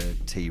bone of the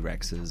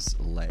T-Rex's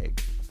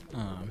leg.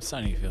 Oh, I'm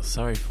starting to feel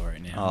sorry for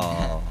it now.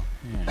 Oh.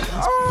 This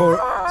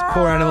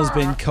poor animal's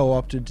been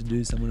co-opted to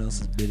do someone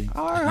else's bidding.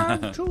 I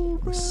have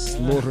children.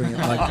 Slaughtering it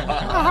I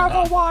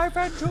have a wife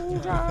and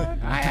children.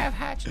 I have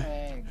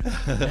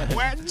hatchlings.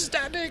 When's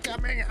Daddy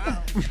coming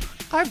home?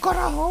 I've got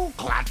a whole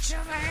clutch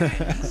of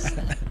eggs.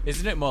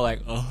 Isn't it more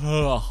like,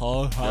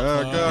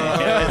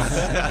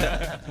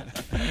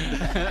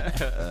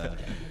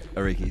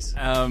 Arikis.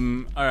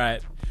 all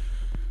right.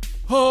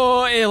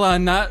 Oh,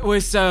 Elon, that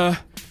was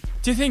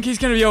Do you think he's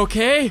gonna be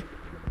okay?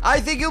 I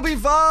think he'll be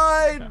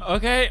fine.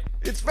 Okay.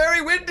 It's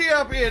very windy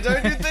up here,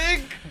 don't you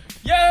think?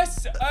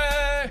 Yes.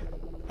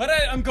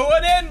 Alright, I'm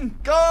going in.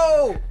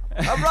 Go!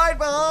 I'm right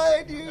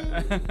behind you.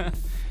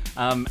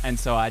 And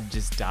so I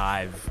just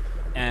dive,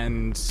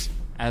 and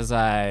as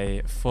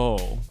I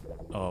fall,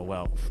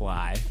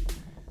 fly,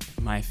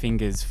 my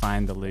fingers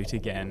find the loot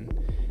again,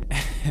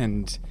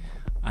 and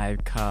I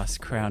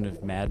cast Crown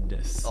of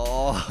Madness.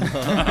 On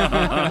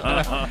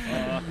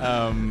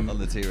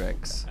the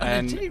T-Rex.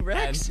 On the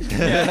T-Rex?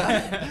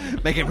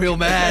 Make it real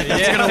mad.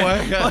 That's gonna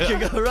work. What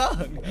could go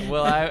wrong?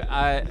 Well,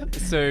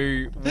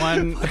 so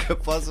one What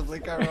could possibly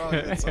go wrong?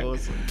 That's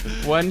awesome.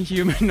 one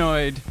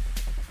humanoid.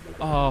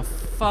 Oh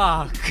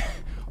fuck!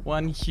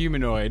 One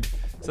humanoid.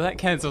 So that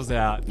cancels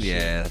out.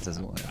 Yeah, that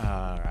doesn't work.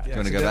 All right. Do you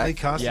want to go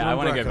back? Yeah, I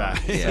want to go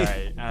back. Yeah.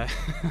 Sorry.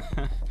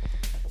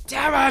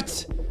 Damn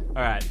it!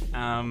 All right.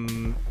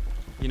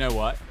 You know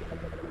what?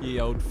 Ye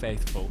old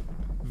faithful,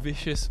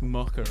 vicious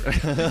mockery.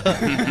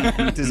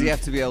 Does he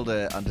have to be able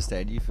to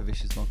understand you for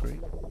vicious mockery?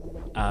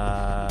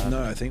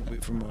 No, I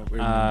think from what we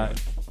remember.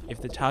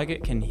 If the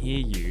target can hear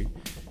you,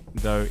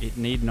 though it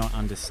need not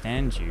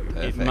understand you,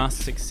 Perfect. it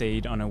must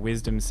succeed on a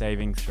wisdom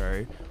saving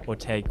throw or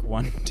take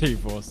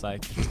 1d4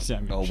 psychic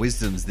damage. Oh,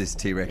 wisdom's this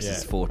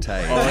T-Rex's Yeah.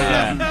 forte. Oh,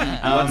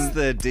 yeah. What's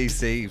the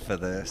DC for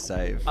the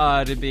save?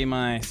 It'd be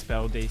my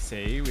spell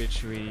DC,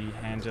 which we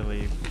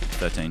handily...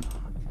 13.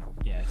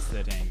 Yeah, it's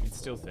 13. It's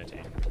still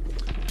 13.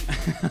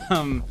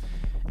 And-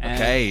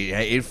 Okay,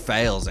 it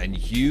fails, and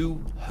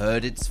you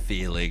hurt its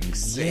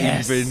feelings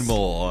Yes. even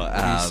more.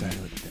 What do you say?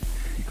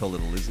 You call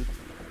it a lizard?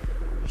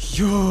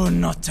 You're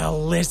not a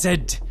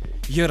lizard.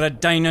 You're a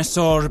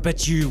dinosaur,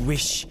 but you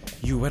wish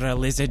you were a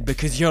lizard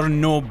because you're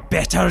no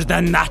better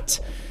than that.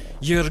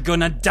 You're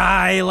gonna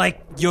die like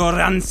your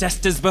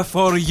ancestors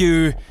before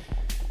you.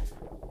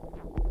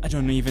 I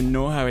don't even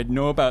know how I'd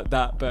know about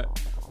that, but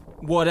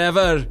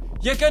whatever.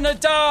 You're gonna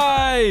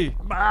die!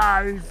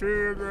 My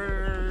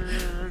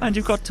feelings. And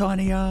you've got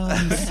tiny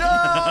arms.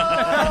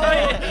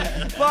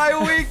 My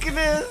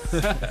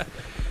weakness!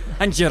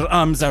 And your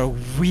arms are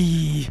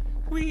wee.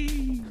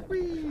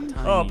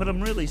 Oh, but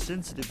I'm really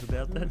sensitive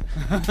about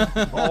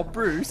that. Oh,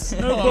 Bruce.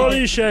 No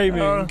body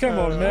shaming. Come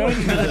on, man.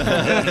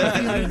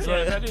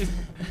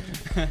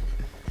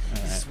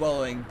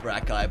 Swallowing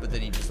Brackeye, but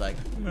then he just like...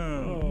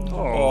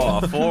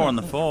 Oh, 4 on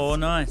the 4.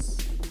 Nice.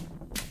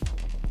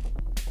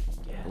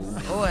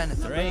 Oh, and a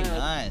 3.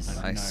 Nice.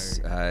 Nice.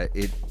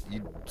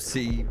 You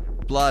see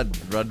blood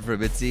run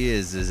from its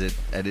ears as it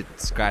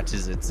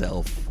scratches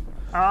itself.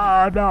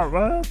 I'm not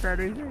worth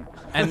anything.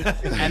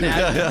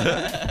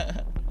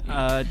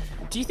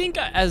 Do you think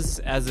as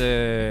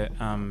a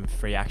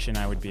free action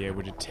I would be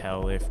able to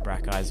tell if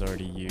Brackeye's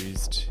already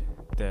used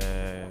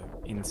the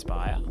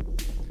Inspire?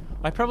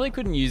 I probably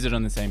couldn't use it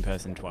on the same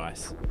person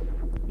twice.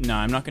 No,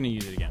 I'm not going to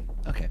use it again.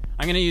 Okay.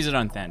 I'm going to use it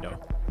on Thandor.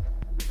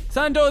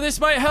 Thandor, this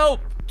might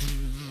help!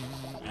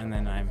 And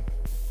then I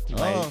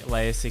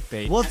lay a sick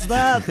beat. What's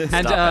that?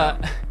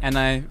 And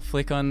I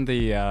flick on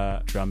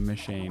the drum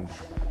machine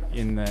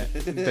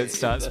that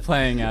starts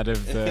playing out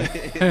of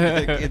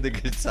the in the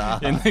guitar.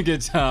 in the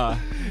guitar.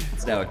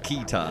 It's now a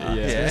keytar.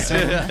 Yeah. It's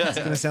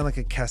going to sound like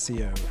a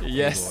Casio.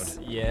 Yes.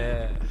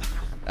 Yeah.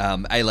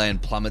 Alan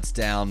plummets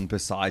down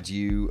beside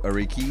you,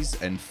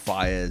 Arikis, and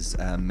fires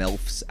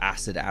Melf's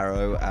acid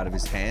arrow out of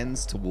his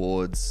hands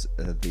towards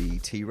the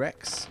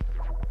T-Rex.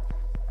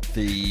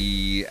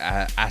 The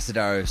acid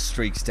arrow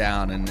streaks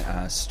down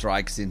and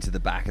strikes into the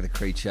back of the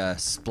creature,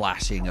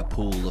 splashing a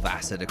pool of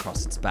acid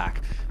across its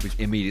back, which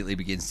immediately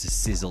begins to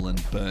sizzle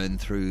and burn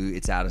through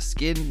its outer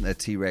skin. The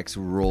T-Rex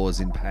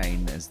roars in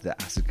pain as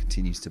the acid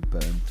continues to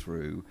burn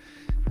through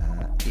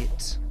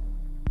it.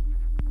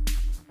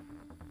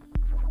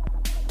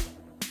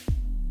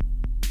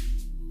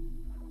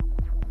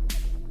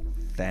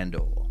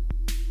 Thandor.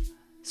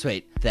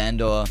 Sweet.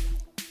 Thandor,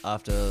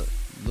 after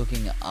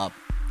looking up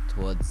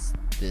towards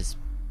this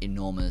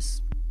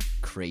enormous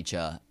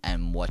creature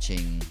and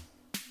watching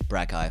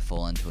Brackeye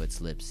fall into its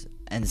lips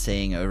and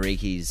seeing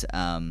Oriki's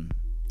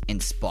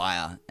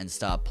inspire and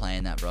start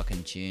playing that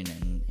rockin' tune,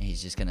 and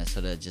he's just gonna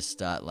sort of just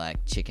start like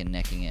chicken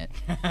necking it.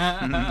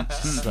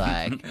 Just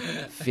like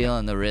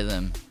feeling the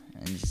rhythm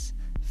and just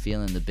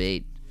feeling the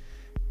beat,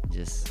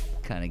 just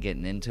kind of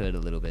getting into it a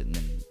little bit, and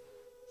then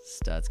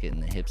starts getting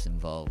the hips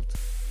involved,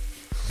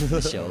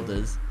 the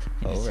shoulders.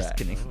 He's just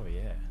gonna, Oh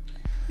yeah.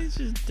 he's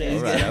just All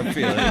right, I'm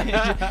feeling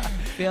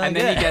feeling And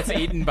then good. he gets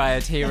eaten by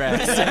a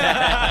T-Rex.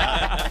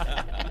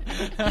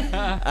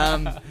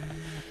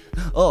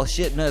 Oh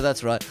shit, no,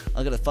 that's right.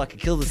 I'm gonna fucking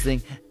kill this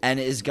thing, and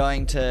is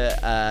going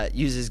to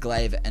use his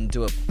glaive and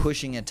do a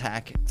pushing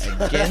attack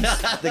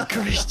against the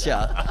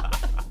creature.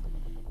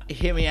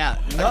 Hear me out.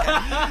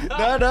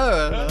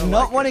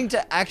 Not wanting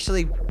to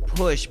actually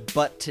push,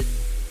 but to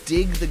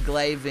dig the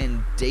glaive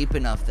in deep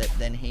enough that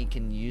then he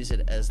can use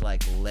it as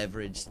like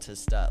leverage to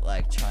start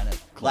like trying to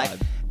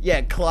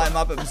climb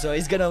up him. So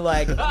he's gonna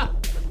like,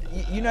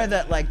 you know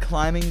that like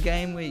climbing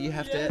game where you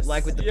have to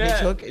like with the pitch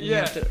hook and you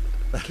have to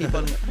keep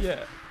on.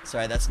 Yeah.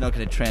 Sorry, that's not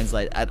going to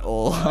translate at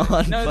all.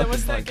 No, there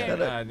was that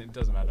game. It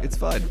doesn't matter. It's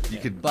fine. You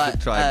could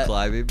But, try and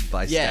climb him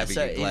by stabbing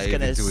a he's glaive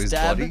gonna into his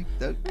stab body.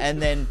 No?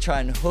 and then try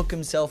and hook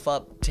himself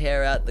up,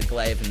 tear out the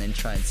glaive, and then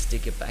try and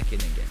stick it back in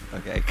again.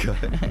 Okay, go.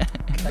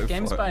 That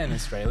game's by an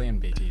Australian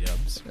BT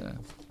Dubs.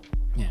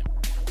 Yeah.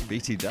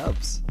 BT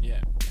Dubs.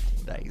 Yeah.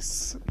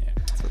 Nice. Yeah.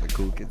 That's what the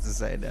cool kids are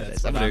saying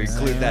nowadays. That's I'm what going to I'm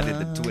include that in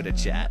the Twitter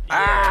chat.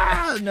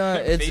 No,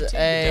 it's BT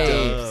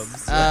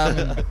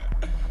a.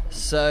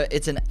 So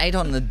it's an 8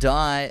 on the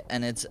die,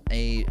 and it's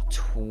a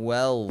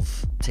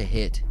 12 to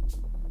hit.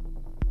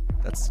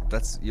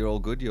 That's you're all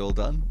good. You're all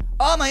done.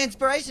 Oh, my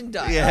inspiration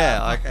die.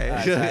 Yeah. Okay.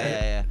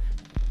 Yeah.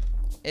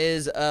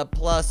 Is a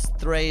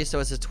 +3, so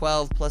it's a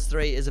 12 +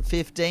 3 is a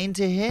 15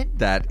 to hit.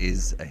 That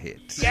is a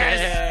hit.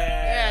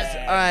 Yes.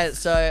 All right,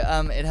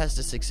 so it has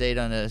to succeed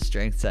on a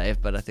strength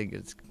save, but I think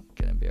it's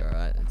gonna be all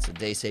right. It's a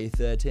DC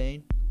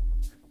 13.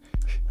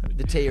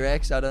 The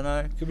T-Rex, I don't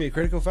know. Could be a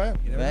critical fail.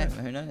 You never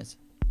know. Who knows?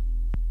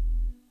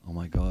 Oh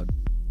my god.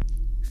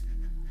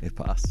 It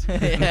passed. All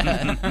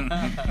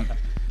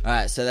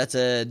right, so that's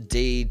a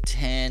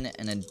D10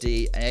 and a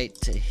D8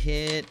 to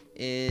hit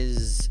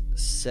is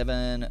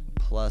 7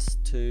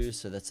 + 2,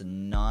 so that's a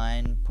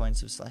 9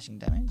 points of slashing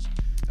damage.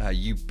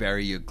 You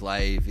bury your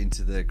glaive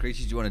into the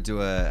creature. Do you want to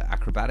do a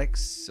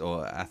acrobatics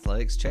or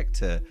athletics check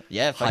to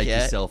hike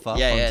yourself up?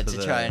 Yeah, onto to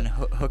the, try and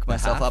hook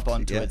myself haft? up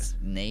onto Yeah. its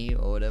knee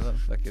or whatever.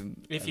 Fucking.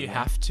 If you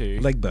have to.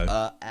 Leg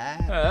bow.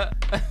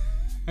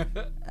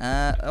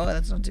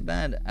 That's not too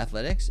bad.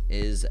 Athletics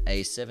is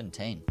a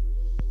 17.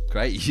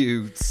 Great.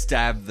 You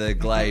stab the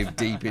glaive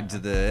deep into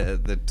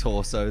the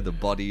torso, the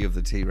body of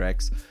the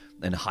T-Rex,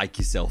 and hike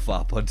yourself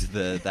up onto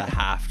the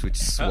haft, which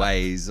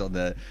sways on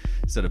the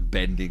sort of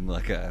bending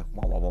like a.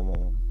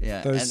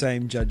 Yeah. Those and,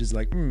 same judges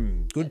like,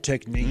 good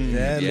technique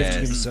there, yes.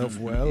 lifting himself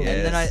well. Yeah.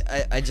 and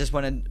then I just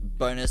want a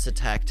bonus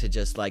attack to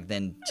just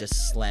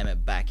slam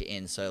it back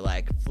in. So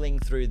like fling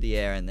through the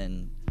air and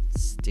then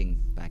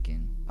sting back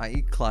in. Aren't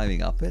you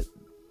climbing up it?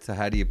 So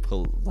how do you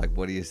pull? Like,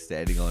 what are you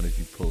standing on if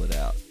you pull it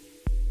out?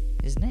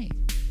 His knee.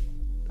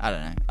 I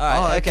don't know.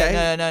 All right.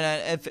 okay. No.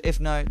 If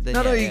no, then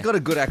No, yeah, you got a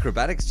good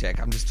acrobatics check.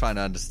 I'm just trying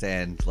to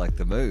understand like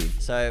the move.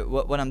 So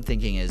what I'm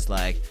thinking is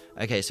like,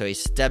 okay, so he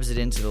stabs it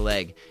into the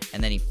leg,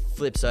 and then he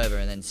flips over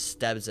and then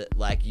stabs it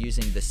like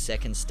using the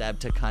second stab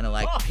to kind of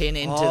like pin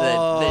into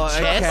the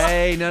chest.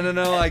 Okay,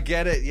 no, I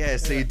get it. Yeah,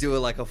 so you do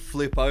a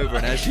flip over,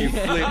 and as you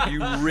flip,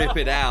 you rip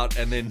it out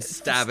and then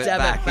stab it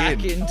back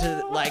in.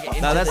 into like. Into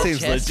No, that the seems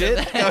chest legit.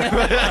 of Go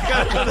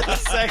for the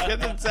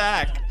second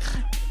attack.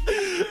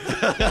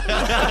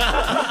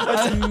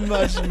 That's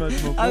much more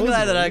plausible. I'm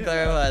glad that I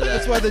clarified that.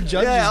 That's why the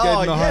judges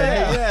get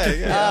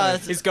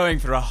behind me. He's going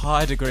for a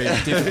high degree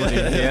of difficulty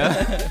here.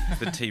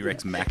 The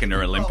T-Rex Machina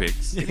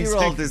Olympics. Can you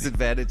roll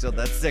disadvantage on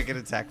that second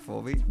attack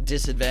for me?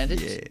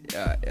 Disadvantage. Yeah.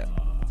 All right, yeah.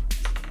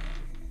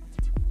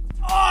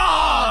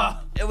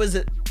 It was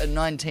a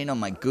 19 on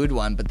my good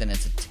one, but then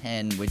it's a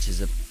 10, which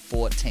is a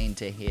 14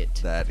 to hit.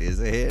 That is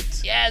a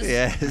hit.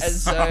 Yes. And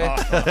so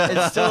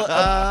it's still.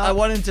 I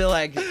wanted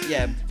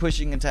to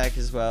pushing attack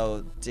as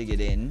well. Dig it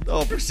in.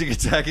 Oh, pushing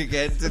attack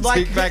again to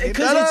Like dig back in.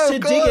 because No, it's to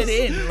of dig course.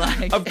 it in.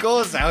 Like Of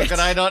course. How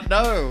can I not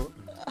know?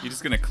 You're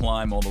just going to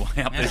climb all the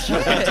way up this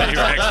T-Rex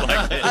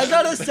like this. I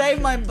gotta save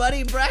my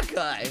buddy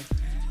Brackeye.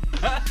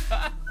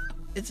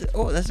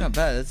 That's not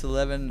bad. That's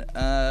 11,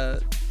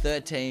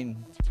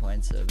 13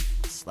 points of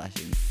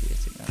slashing,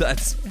 piercing.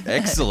 That's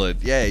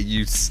excellent. Yeah,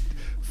 you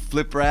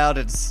flip around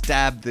and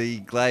stab the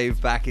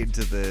glaive back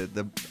into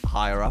the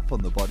higher up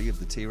on the body of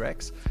the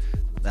T-Rex.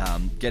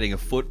 Getting a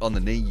foot on the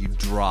knee, you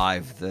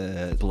drive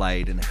the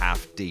blade and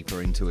half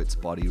deeper into its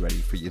body, ready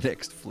for your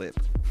next flip.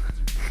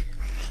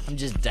 I'm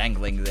just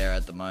dangling there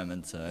at the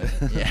moment, so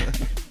yeah.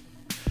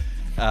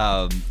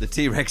 The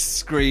T-Rex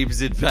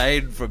screams in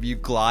pain from you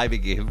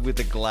climbing him with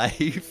a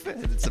glaive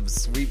and some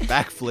sweet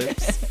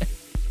backflips.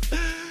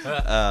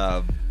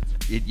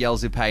 It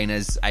yells in pain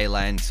as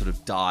Alan sort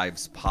of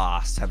dives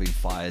past, having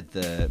fired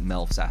the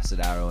Melf's acid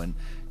arrow, and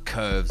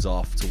curves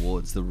off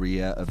towards the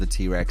rear of the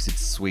T-Rex. It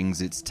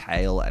swings its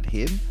tail at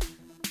him.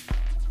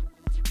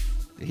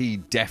 He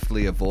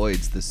deftly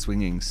avoids the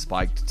swinging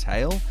spiked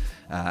tail,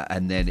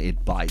 and then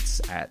it bites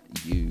at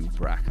you,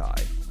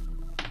 Brackeye.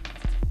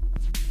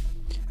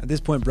 At this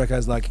point,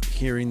 Brecco's like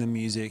hearing the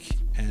music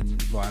and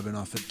vibing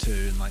off it too,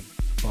 and like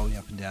bobbing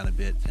up and down a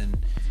bit.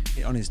 And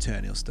on his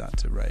turn, he'll start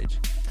to rage.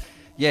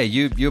 Yeah,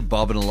 you're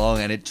bobbing along,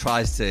 and it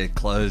tries to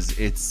close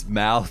its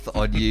mouth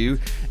on you,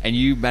 and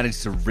you manage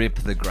to rip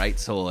the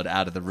greatsword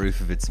out of the roof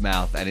of its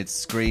mouth, and it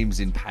screams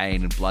in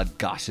pain, and blood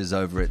gushes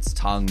over its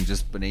tongue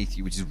just beneath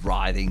you, which is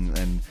writhing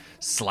and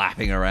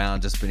slapping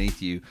around just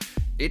beneath you.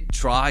 It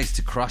tries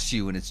to crush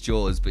you in its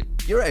jaws, but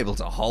you're able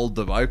to hold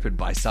them open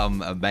by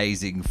some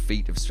amazing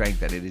feat of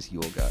strength, and it is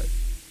your go.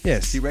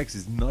 Yes. T-Rex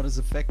is not as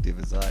effective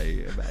as I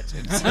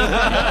imagined.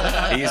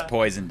 He is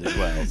poisoned as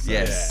well. So.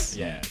 Yes.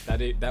 Yeah,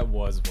 that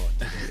was what.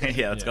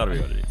 Yeah, that's got to be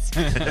what it is.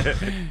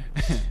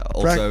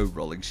 Also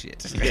rolling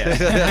shit.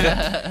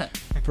 Yeah.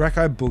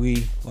 Brackeye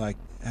Boogie like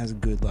has a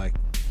good like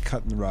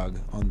cutting the rug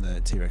on the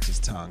T-Rex's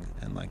tongue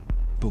and like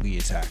boogie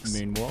attacks.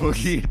 Moonwalk.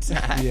 Boogie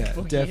attack. Yeah,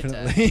 Boogie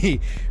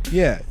definitely.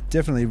 Yeah,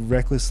 definitely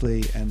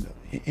recklessly and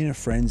in a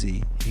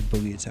frenzy, he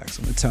boogie attacks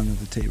on the tongue of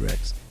the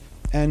T-Rex,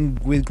 and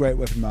with great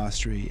weapon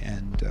mastery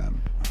and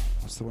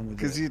what's the one with?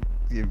 Because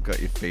you've got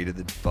your feet at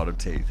the bottom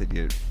teeth and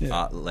your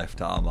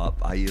left arm up.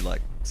 Are you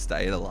like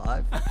staying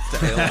alive?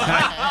 Staying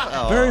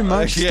alive? Very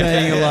much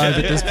staying alive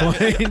at this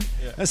point.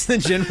 That's the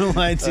general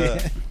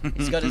idea.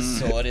 He's got his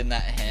sword in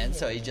that hand,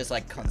 so he's just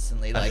like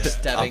constantly like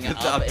stabbing it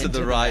up to into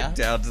the right, mouth.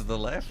 down to the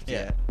left.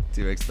 Yeah.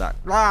 T-Rex like.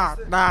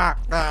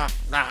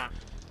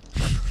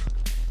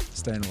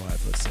 Staying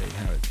alive. Let's see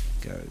how it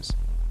goes.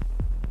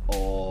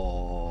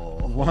 Oh.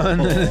 1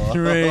 and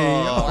 3.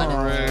 1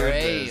 and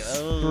 3.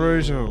 Oh.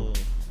 Brutal.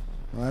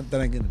 Well,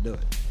 that ain't gonna do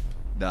it.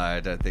 No, I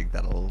don't think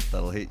that'll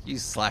hit. You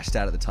slashed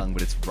out at the tongue,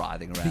 but it's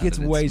writhing around. He gets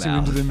in its way too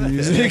mouth. into the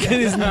music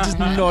and is just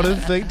not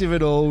effective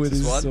at all with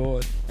his Just one?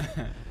 sword.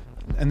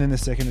 And then the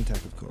second attack,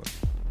 of course.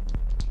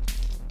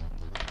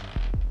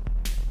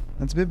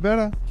 That's a bit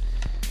better.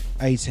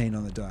 18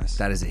 on the dice.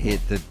 That is a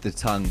hit. The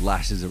tongue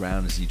lashes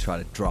around as you try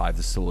to drive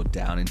the sword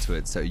down into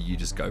it. So you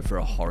just go for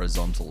a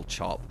horizontal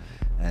chop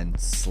and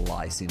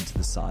slice into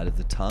the side of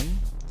the tongue.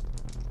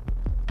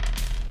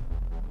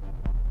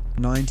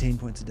 19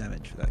 points of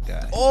damage for that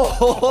guy.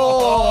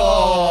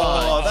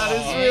 Oh, that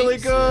is really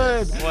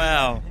good.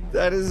 Wow.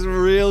 That is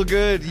real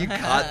good. You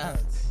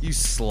you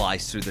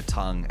slice through the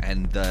tongue,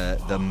 and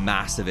the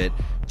mass of it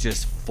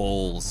just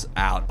falls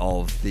out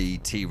of the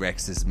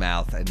T-Rex's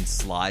mouth and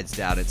slides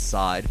down its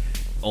side,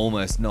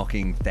 almost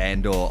knocking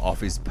Thandor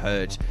off his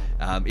perch.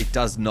 It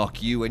does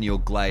knock you and your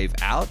glaive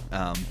out,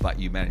 but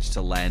you manage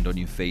to land on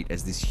your feet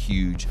as this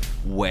huge,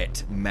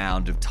 wet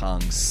mound of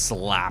tongue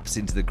slaps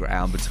into the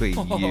ground between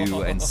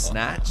you and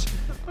Snatch.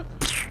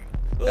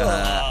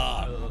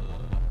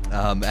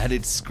 And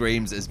it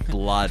screams as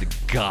blood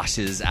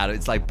gushes out of it.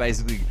 It's like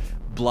basically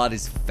blood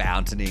is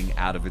fountaining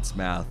out of its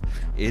mouth.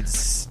 It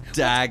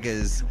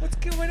staggers. What's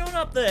going on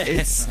up there?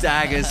 It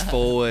staggers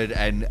forward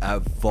and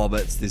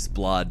vomits this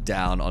blood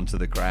down onto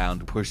the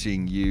ground,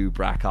 pushing you,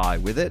 Brackeye,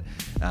 with it.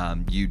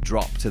 You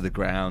drop to the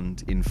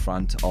ground in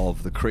front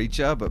of the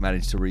creature, but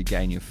manage to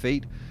regain your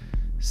feet.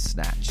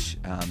 Snatch.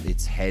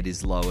 Its head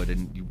is lowered,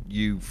 and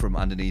you from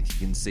underneath,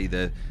 you can see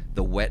the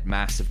wet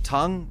mass of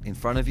tongue in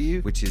front of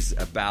you, which is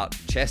about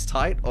chest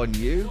height on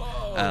you.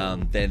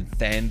 Then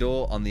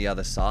Thandor on the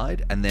other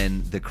side, and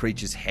then the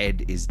creature's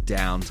head is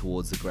down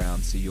towards the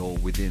ground, so you're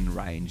within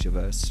range of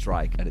a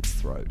strike at its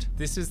throat.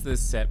 This is the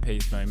set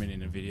piece moment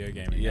in a video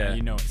game. Yeah.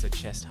 You know it's a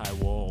chest high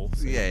wall.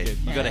 So Yeah,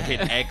 you got to hit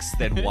X,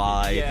 then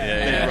Y, Yeah.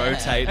 then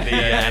rotate the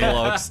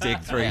analog stick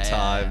three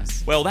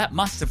times. Well, that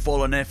must have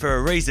fallen there for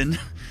a reason.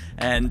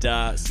 And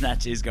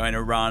Snatch is going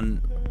to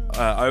run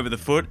over the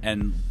foot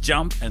and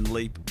jump and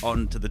leap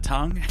onto the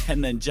tongue,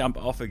 and then jump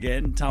off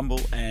again,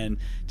 tumble, and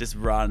just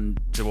run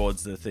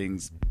towards the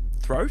thing's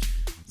throat.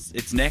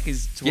 Its neck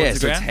is towards the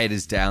So ground. its head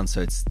is down,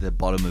 so it's the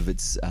bottom of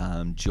its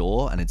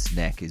jaw, and its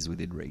neck is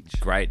within reach.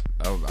 Great.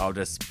 I'll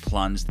just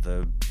plunge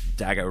the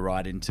dagger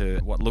right into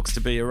what looks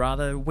to be a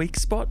rather weak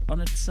spot on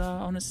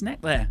its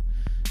neck there.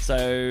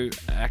 So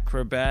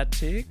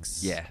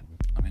acrobatics. Yeah.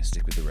 I'm going to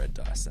stick with the red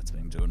dice. That's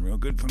been doing real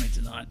good for me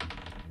tonight.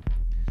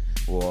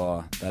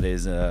 Whoa, that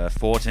is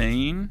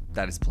 14.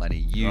 That is plenty.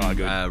 You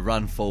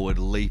run forward,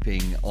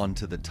 leaping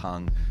onto the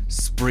tongue,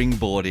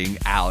 springboarding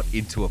out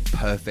into a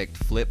perfect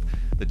flip.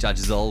 The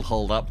judges all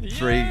hold up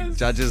 3.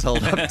 Judges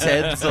hold up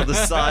 10s on the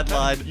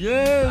sideline.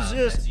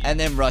 Yes. And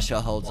then Russia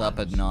holds up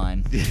at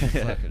 9.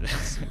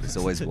 There's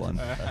always one.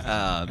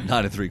 9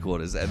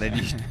 3/4. And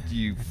then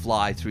you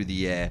fly through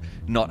the air,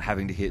 not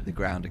having to hit the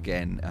ground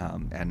again.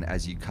 And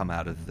as you come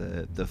out of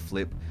the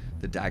flip,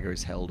 the dagger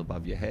is held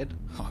above your head.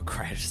 Oh,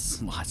 great. Just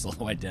slice all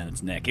the way down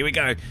its neck. Here we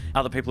go.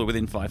 Other people are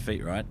within 5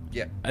 feet, right?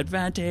 Yep.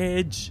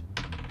 Advantage.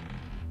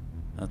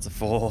 That's a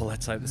 4.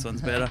 Let's hope this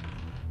one's better.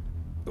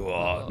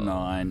 Oh,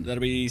 9. That'll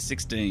be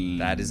 16.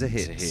 That is a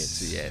hit.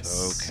 It's a hit.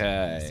 Yes.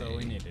 Okay. That's all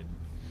we needed.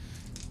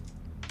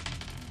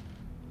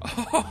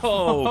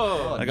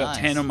 Oh, I got nice.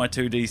 10 on my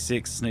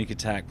 2d6 sneak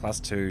attack plus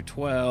 2,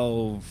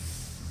 12,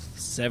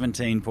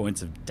 17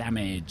 points of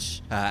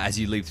damage. As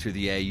you leap through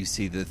the air, you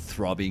see the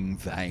throbbing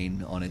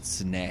vein on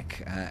its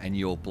neck, and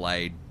your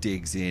blade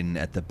digs in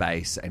at the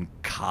base and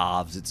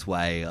carves its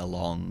way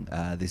along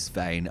this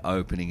vein,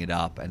 opening it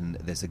up, and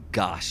there's a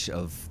gush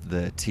of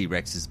the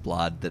T-Rex's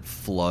blood that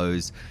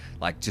flows,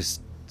 like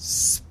just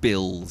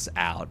spills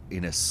out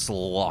in a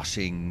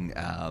sloshing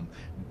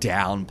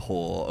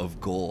downpour of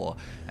gore.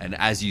 And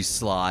as you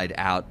slide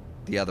out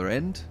the other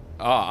end...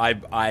 Oh,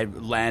 I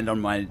land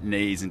on my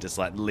knees and just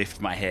like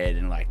lift my head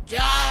and like,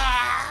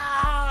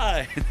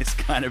 yeah, in this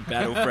kind of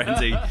battle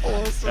frenzy.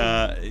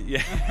 Awesome.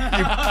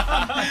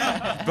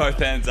 Yeah. Both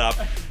hands up,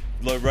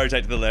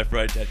 rotate to the left,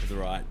 rotate to the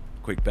right,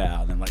 quick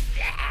bow, and then like,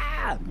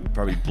 yeah,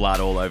 probably blood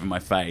all over my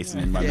face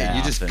and in my mouth.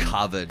 You're just and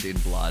covered in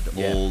blood.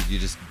 Yeah.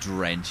 You're just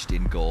drenched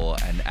in gore.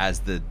 And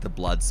as the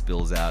blood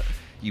spills out,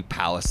 you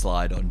power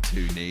slide on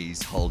 2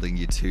 knees, holding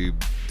your 2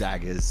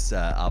 daggers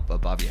up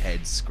above your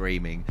head,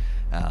 screaming.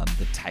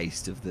 the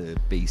taste of the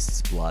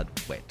beast's blood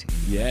wet.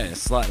 Yeah,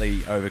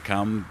 slightly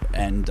overcome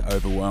and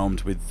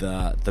overwhelmed with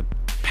the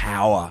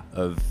power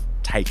of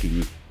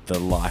taking the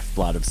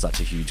lifeblood of such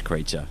a huge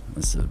creature.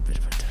 It's a bit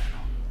of a turn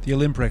on. The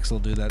Olymprex will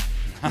do that.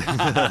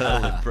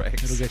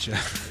 It'll get you.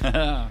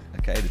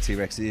 Okay, the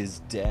T-Rex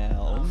is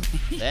down.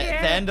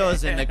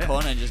 Thandor's in the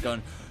corner just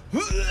going...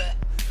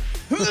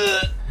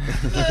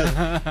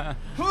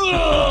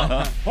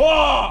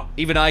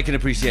 Even I can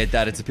appreciate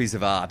that. It's a piece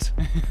of art.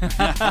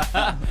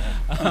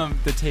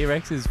 The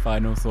T-Rex's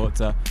final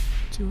thoughts are,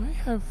 do I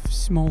have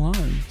small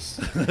arms?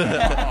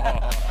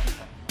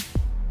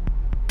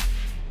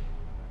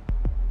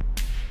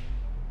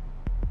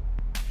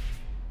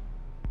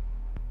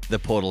 The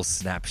portal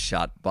snaps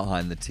shut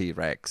behind the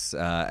T-Rex,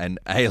 and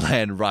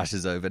Alan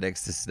rushes over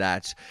next to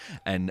Snatch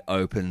and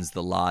opens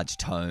the large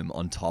tome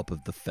on top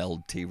of the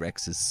felled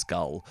T-Rex's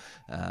skull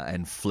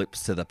and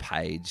flips to the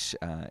page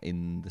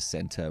in the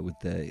center with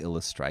the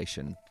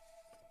illustration.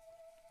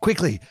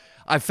 Quickly,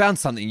 I've found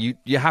something.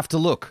 You have to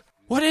look.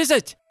 What is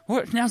it?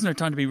 What? Now's no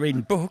time to be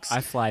reading books.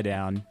 I fly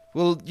down.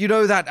 Well, you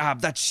know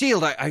that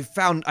shield. I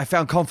found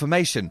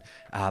confirmation.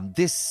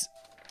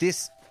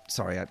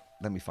 Sorry,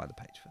 let me find the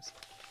page first.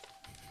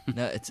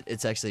 No,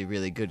 it's actually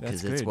really good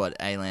because it's what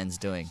Alan's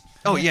doing.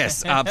 Oh,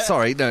 yes.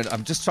 Sorry. No,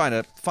 I'm just trying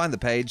to find the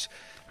page.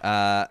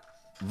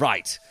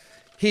 Right.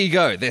 Here you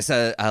go. There's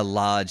a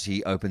large...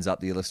 He opens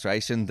up the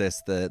illustration.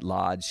 There's the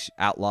large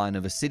outline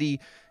of a city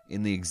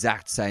in the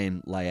exact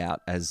same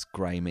layout as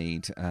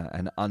Greymead.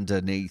 And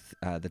underneath,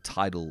 the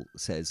title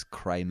says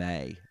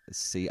Craemae.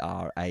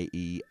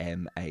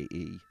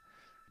 Craemae.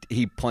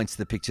 He points to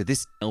the picture.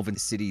 This elven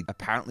city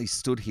apparently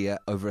stood here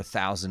over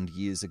 1,000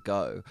 years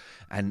ago.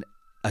 And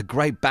a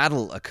great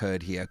battle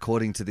occurred here,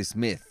 according to this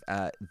myth.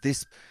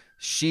 This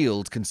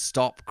shield can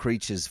stop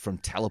creatures from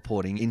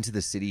teleporting into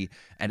the city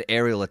and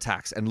aerial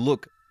attacks. And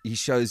look, he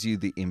shows you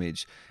the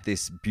image.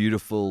 This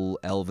beautiful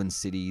elven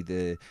city,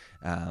 the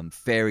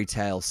fairy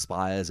tale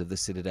spires of the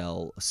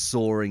citadel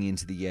soaring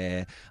into the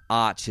air,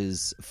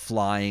 archers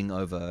flying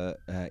over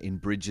in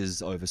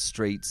bridges over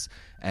streets,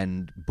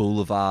 and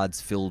boulevards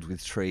filled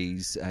with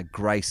trees,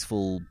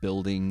 graceful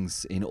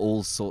buildings in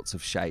all sorts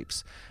of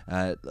shapes.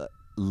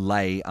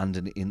 Lay on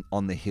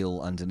the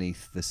hill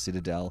underneath the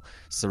citadel,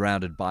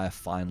 surrounded by a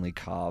finely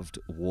carved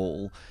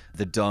wall.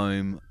 The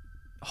dome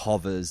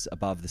hovers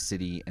above the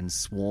city, and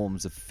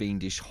swarms of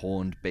fiendish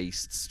horned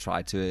beasts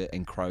try to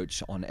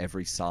encroach on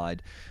every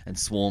side, and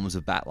swarms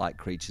of bat-like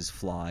creatures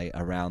fly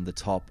around the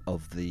top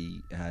of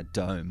the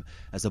dome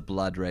as a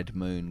blood-red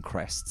moon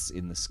crests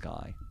in the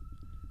sky.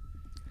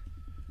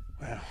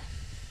 Wow.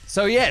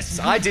 So yes,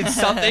 I did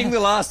something the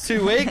last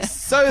 2 weeks.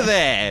 So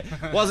there.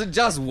 Wasn't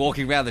just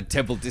walking around the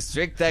temple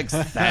district. Thanks,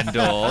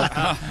 Thandor.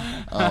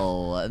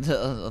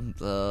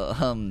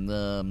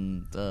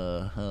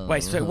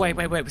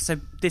 Wait. So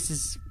this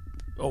is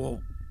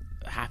all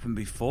happened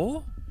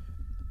before?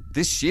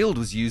 This shield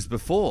was used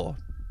before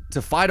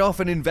to fight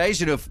off an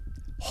invasion of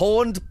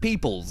horned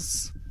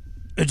peoples.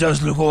 It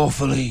does look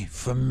awfully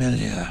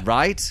familiar.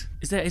 Right?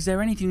 Is there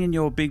anything in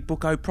your big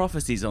book of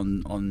prophecies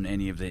on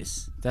any of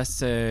this?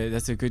 That's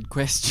a good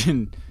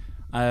question.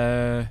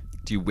 Do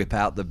you whip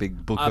out the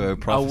big book of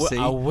prophecy?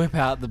 I'll whip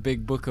out the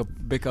big book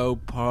of big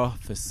old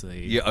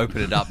prophecy. You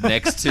open it up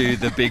next to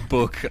the big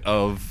book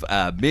of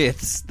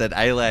myths that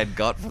Alan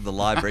got from the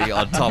library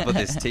on top of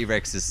this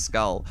T-Rex's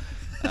skull.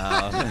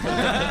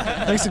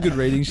 Makes a good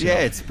reading show. Yeah,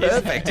 it's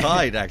perfect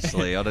height,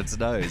 actually, on its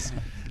nose.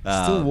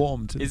 Still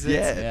warm too. Is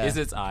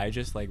its eye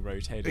just like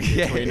rotating?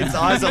 Yeah, between its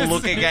eyes are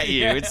looking at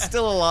you. It's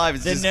still alive.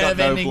 It's The just nerve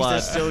got no endings blood.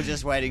 are still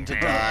just waiting to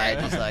die.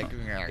 Just like...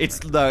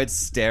 It's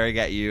staring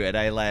at you, and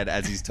Alan,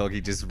 as he's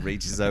talking, just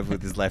reaches over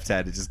with his left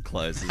hand and just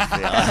closes the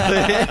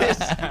eyes.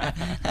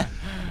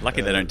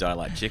 Lucky they don't die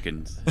like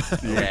chickens.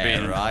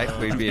 Yeah, right?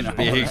 We'd be in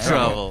big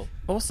trouble.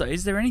 Also,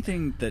 is there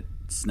anything that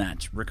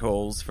Snatch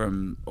recalls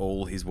from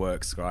all his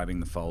work scribing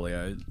the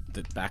folio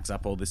that backs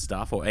up all this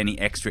stuff, or any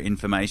extra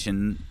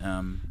information?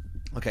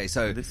 Okay,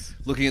 so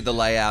looking at the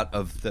layout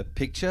of the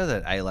picture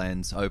that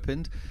Alan's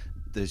opened,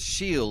 the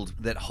shield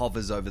that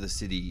hovers over the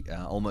city,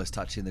 almost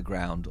touching the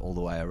ground all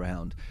the way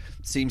around,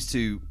 seems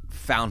to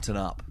fountain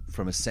up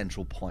from a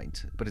central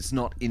point. But it's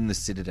not in the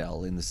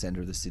citadel, in the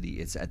center of the city.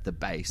 It's at the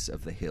base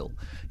of the hill,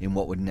 in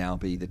what would now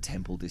be the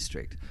Temple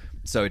District.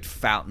 So it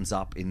fountains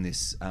up in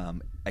this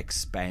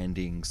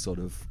expanding sort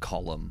of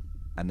column,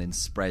 and then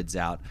spreads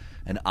out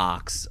and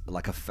arcs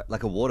like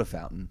a water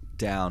fountain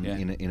down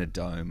in a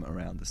dome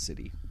around the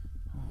city.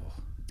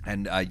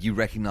 And you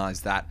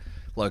recognize that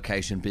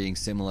location being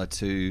similar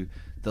to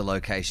the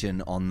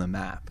location on the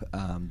map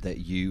that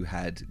you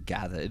had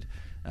gathered,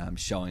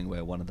 showing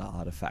where one of the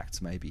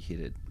artifacts may be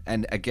hidden.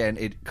 And again,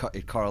 it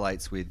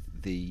correlates with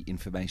the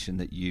information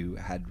that you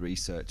had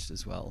researched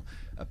as well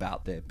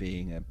about there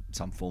being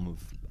some form of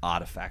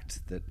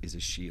artifact that is a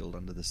shield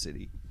under the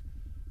city.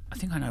 I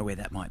think I know where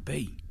that might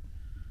be.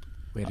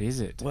 Where is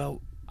it? Well,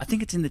 I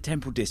think it's in the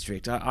Temple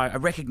District. I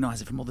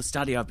recognise it from all the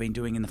study I've been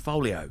doing in the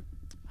folio.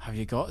 Have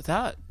you got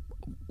that?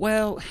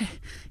 Well,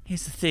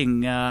 here's the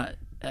thing.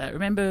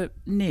 remember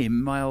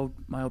Nim, my old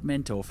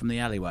mentor from the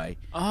alleyway?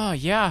 Oh,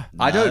 yeah.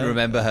 I don't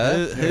remember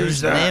her.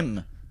 Who's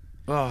Nim?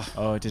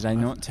 Oh, did I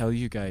not tell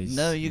you guys?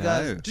 No, you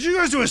guys. Did you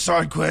guys do a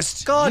side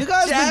quest? God You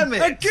guys damn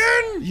it!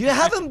 Again? You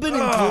haven't been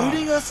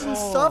including us and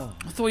stuff.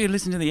 I thought you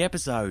listened to the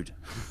episode.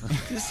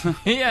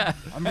 Yeah.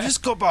 I'm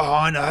just got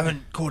behind. I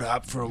haven't caught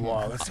up for a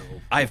while. That's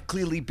all. I've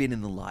clearly been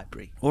in the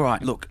library. All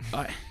right, look.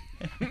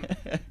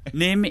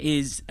 Nim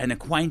is an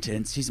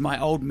acquaintance. She's my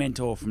old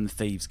mentor from the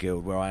Thieves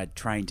Guild, where I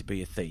trained to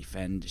be a thief,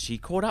 and she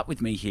caught up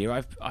with me here.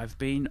 I've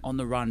been on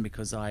the run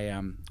because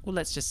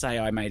let's just say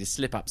I made a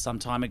slip up some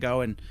time ago,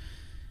 and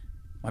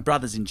my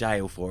brother's in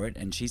jail for it,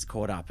 and she's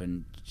caught up,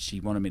 and she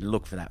wanted me to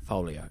look for that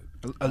folio.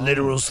 A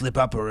literal slip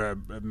up or a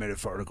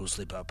metaphorical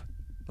slip up?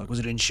 Like, was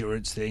it an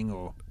insurance thing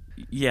or?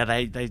 Yeah,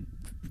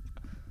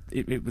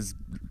 it was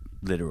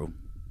literal.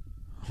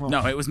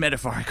 No, it was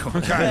metaphorical.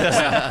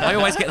 I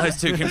always get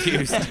those two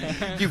confused.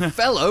 You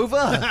fell over?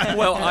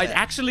 Well, I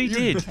actually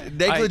did.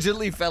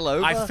 Negligently fell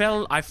over?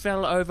 I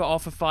fell over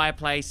off a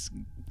fireplace,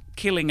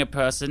 killing a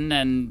person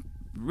and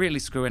really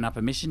screwing up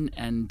a mission,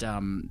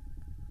 and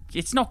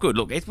it's not good.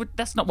 Look,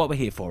 that's not what we're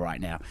here for right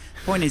now.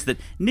 Point is that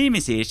Nim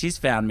is here. She's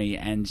found me,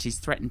 and she's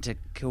threatened to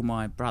kill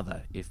my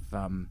brother if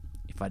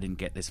I didn't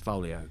get this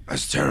folio.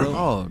 That's terrible.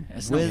 Oh,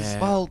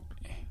 well,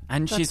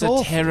 And That's she's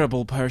awful. a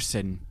terrible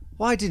person.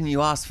 why didn't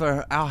you ask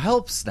for our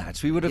help,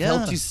 Snatch? We would have Yeah.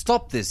 helped you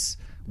stop this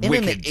In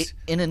wicked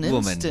an woman.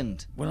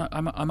 instant. Well,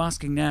 I'm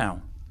asking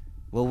now.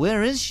 Well,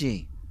 where is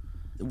she?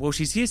 Well,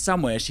 she's here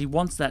somewhere. She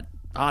wants that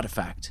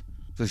artifact.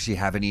 Does she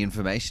have any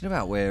information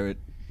about where it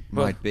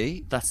might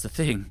be? That's the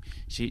thing.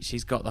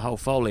 She's got the whole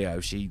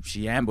folio.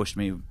 She ambushed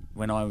me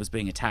when I was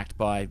being attacked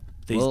by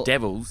these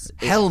devils.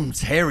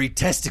 Helm's hairy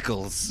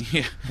testicles.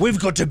 Yeah. We've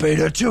got to beat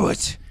her to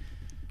it.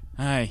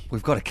 Aye.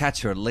 We've got to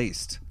catch her at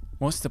least.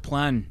 What's the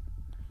plan?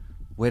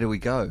 Where do we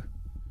go?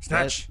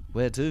 Snatch.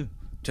 Where to?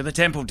 To the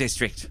Temple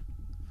District.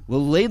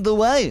 We'll lead the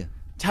way.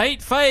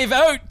 Tight 5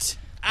 out!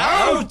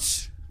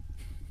 Out!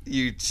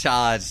 You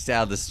charge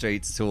down the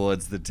streets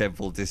towards the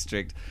Temple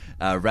District,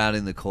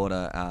 rounding the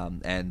corner,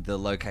 and the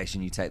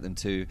location you take them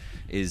to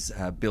is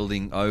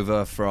building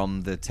over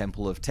from the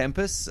Temple of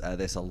Tempest.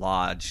 There's a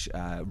large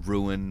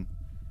ruin,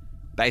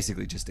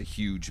 basically just a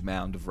huge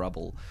mound of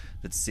rubble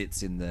that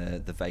sits in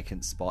the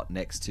vacant spot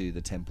next to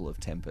the Temple of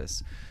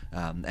Tempest.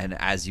 And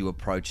as you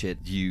approach it,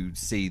 you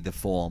see the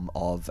form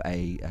of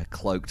a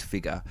cloaked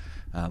figure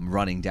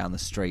running down the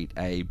street,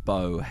 a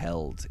bow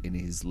held in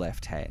his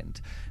left hand.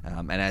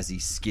 And as he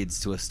skids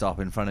to a stop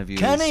in front of you,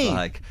 Kenny! he's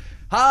like,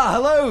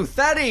 hello,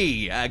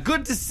 Thaddy!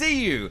 Good to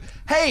see you.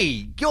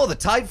 Hey, you're the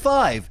Type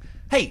 5.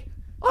 Hey,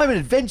 I'm an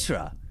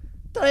adventurer.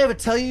 Did I ever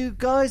tell you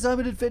guys I'm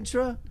an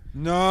adventurer?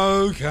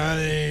 No,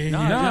 Kenny. No,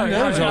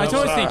 I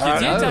don't think you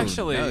did, No,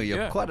 actually. No,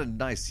 you're Yeah. quite a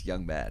nice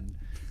young man.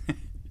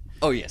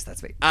 Oh, yes,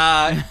 that's me.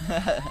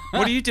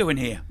 What are you doing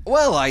here?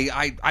 Well,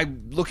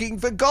 I'm looking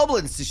for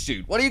goblins to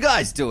shoot. What are you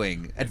guys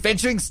doing?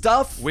 Adventuring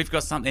stuff? We've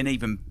got something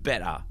even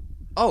better.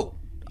 Oh,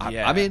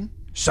 Yeah. I'm in.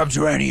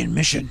 Subterranean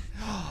mission.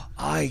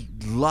 I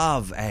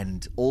love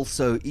and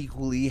also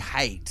equally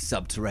hate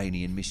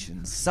subterranean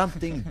missions.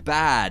 Something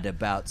bad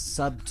about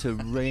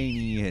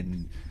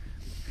subterranean.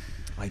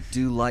 I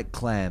do like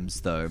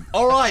clams, though.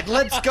 All right,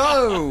 let's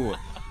go.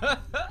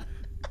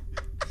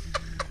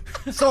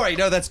 Sorry,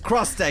 no, that's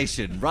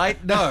crustacean,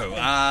 right? No,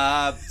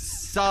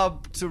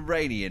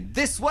 subterranean.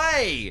 This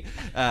way!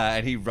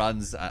 And he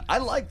runs. I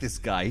like this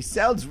guy. He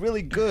sounds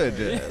really good,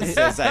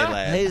 says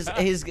Ayla.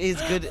 He's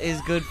good.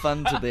 He's good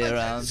fun to be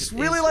around. Just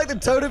really like the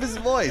tone of his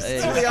voice.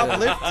 It's really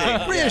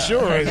uplifting.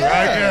 Reassuring,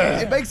 Yeah,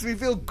 right? it makes me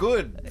feel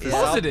good for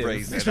Positive. some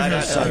reason. Makes me I feel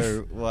don't safe.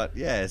 know what.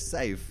 Yeah,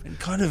 safe. And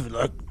kind of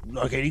like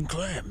eating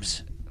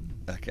clams.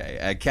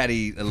 Okay,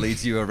 Caddy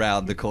leads you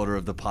around the corner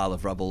of the pile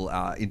of rubble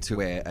into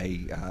where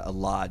a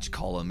large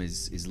column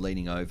is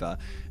leaning over,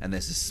 and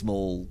there's a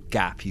small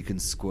gap you can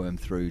squirm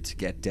through to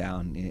get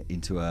down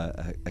into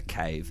a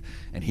cave.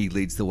 And he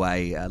leads the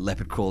way,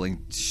 leopard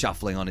crawling,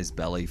 shuffling on his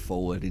belly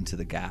forward into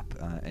the gap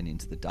and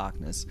into the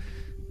darkness.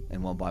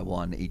 And one by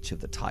one, each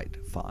of the Tight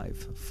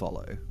 5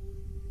 follow.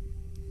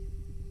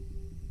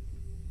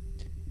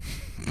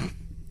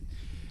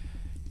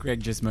 Greg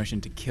just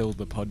motioned to kill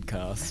the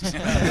podcast.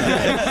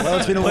 Well,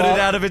 it's been a Put while. it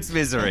out of its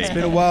misery. It's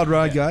been a wild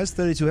ride, guys.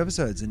 32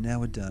 episodes, and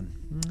now we're done.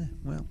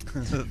 Well,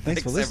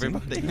 thanks for listening.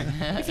 everybody.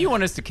 If you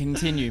want us to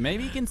continue,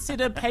 maybe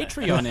consider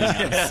Patreoning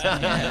us.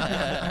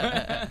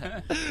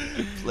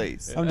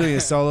 Please. I'm doing a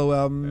solo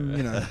album,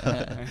 you know.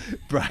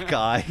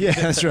 Brackeye. Yeah,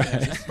 that's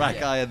right.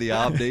 Brackeye and the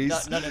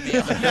Armneys. Not a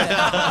meal.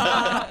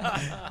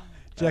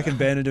 Jack and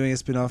Ben are doing a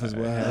spin-off as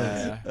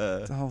well.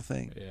 It's a whole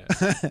thing.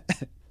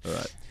 All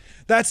right.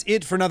 That's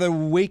it for another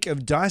week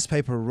of Dice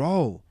Paper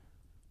Roll.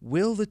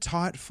 Will the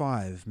Tight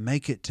 5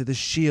 make it to the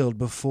shield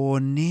before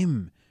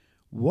Nim?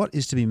 What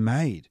is to be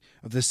made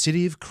of the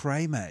city of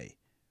Kraymay?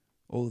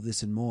 All of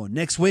this and more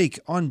next week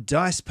on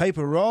Dice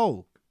Paper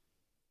Roll.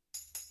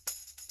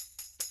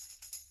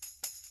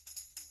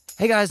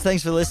 Hey guys,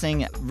 thanks for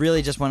listening.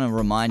 Really just want to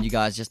remind you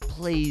guys, just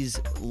please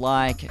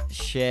like,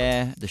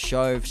 share the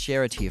show,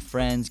 share it to your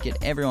friends, get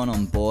everyone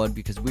on board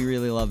because we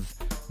really love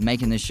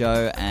making the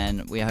show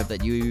and we hope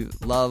that you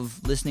love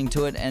listening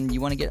to it and you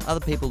want to get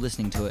other people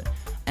listening to it.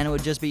 And it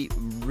would just be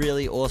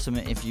really awesome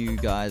if you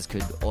guys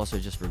could also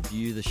just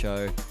review the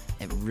show.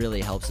 It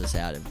really helps us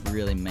out. It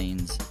really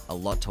means a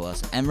lot to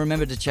us. And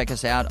remember to check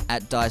us out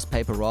at Dice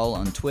Paper Roll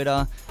on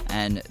Twitter.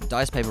 And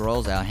Dice Paper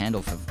Roll is our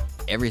handle for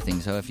everything.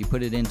 So if you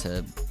put it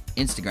into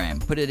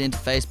Instagram, put it into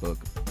Facebook,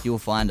 you'll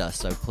find us.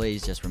 So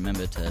please just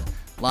remember to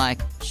like,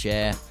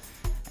 share,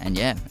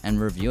 and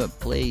review it,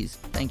 please.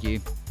 Thank you.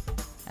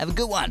 Have a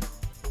good one.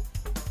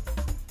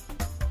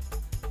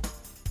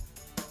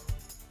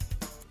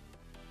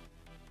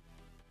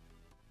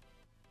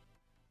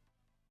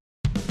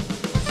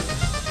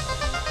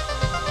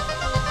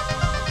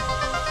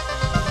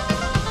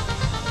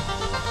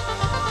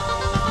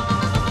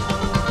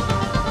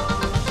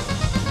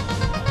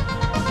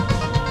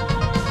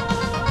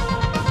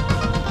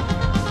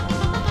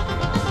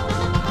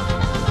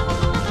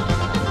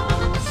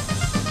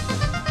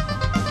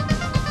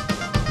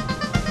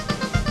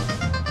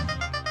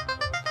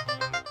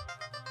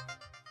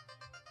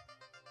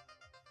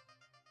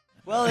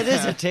 Well, it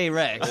is a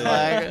T-Rex.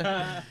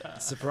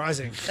 Like,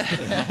 Surprising.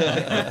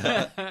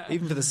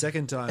 Even for the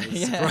second time,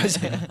 it's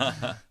surprising.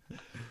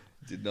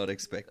 Did not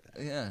expect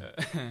that. yeah.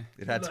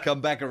 It had to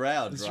come back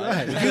around, That's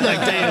right? right. If you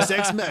like Deus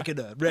Ex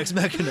Machina, Rex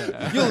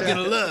Machina, you're going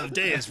to love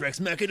Deus Rex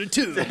Machina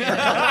too. The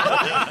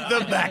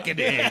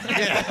Machina.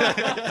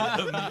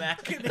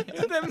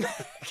 The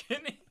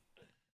Machina.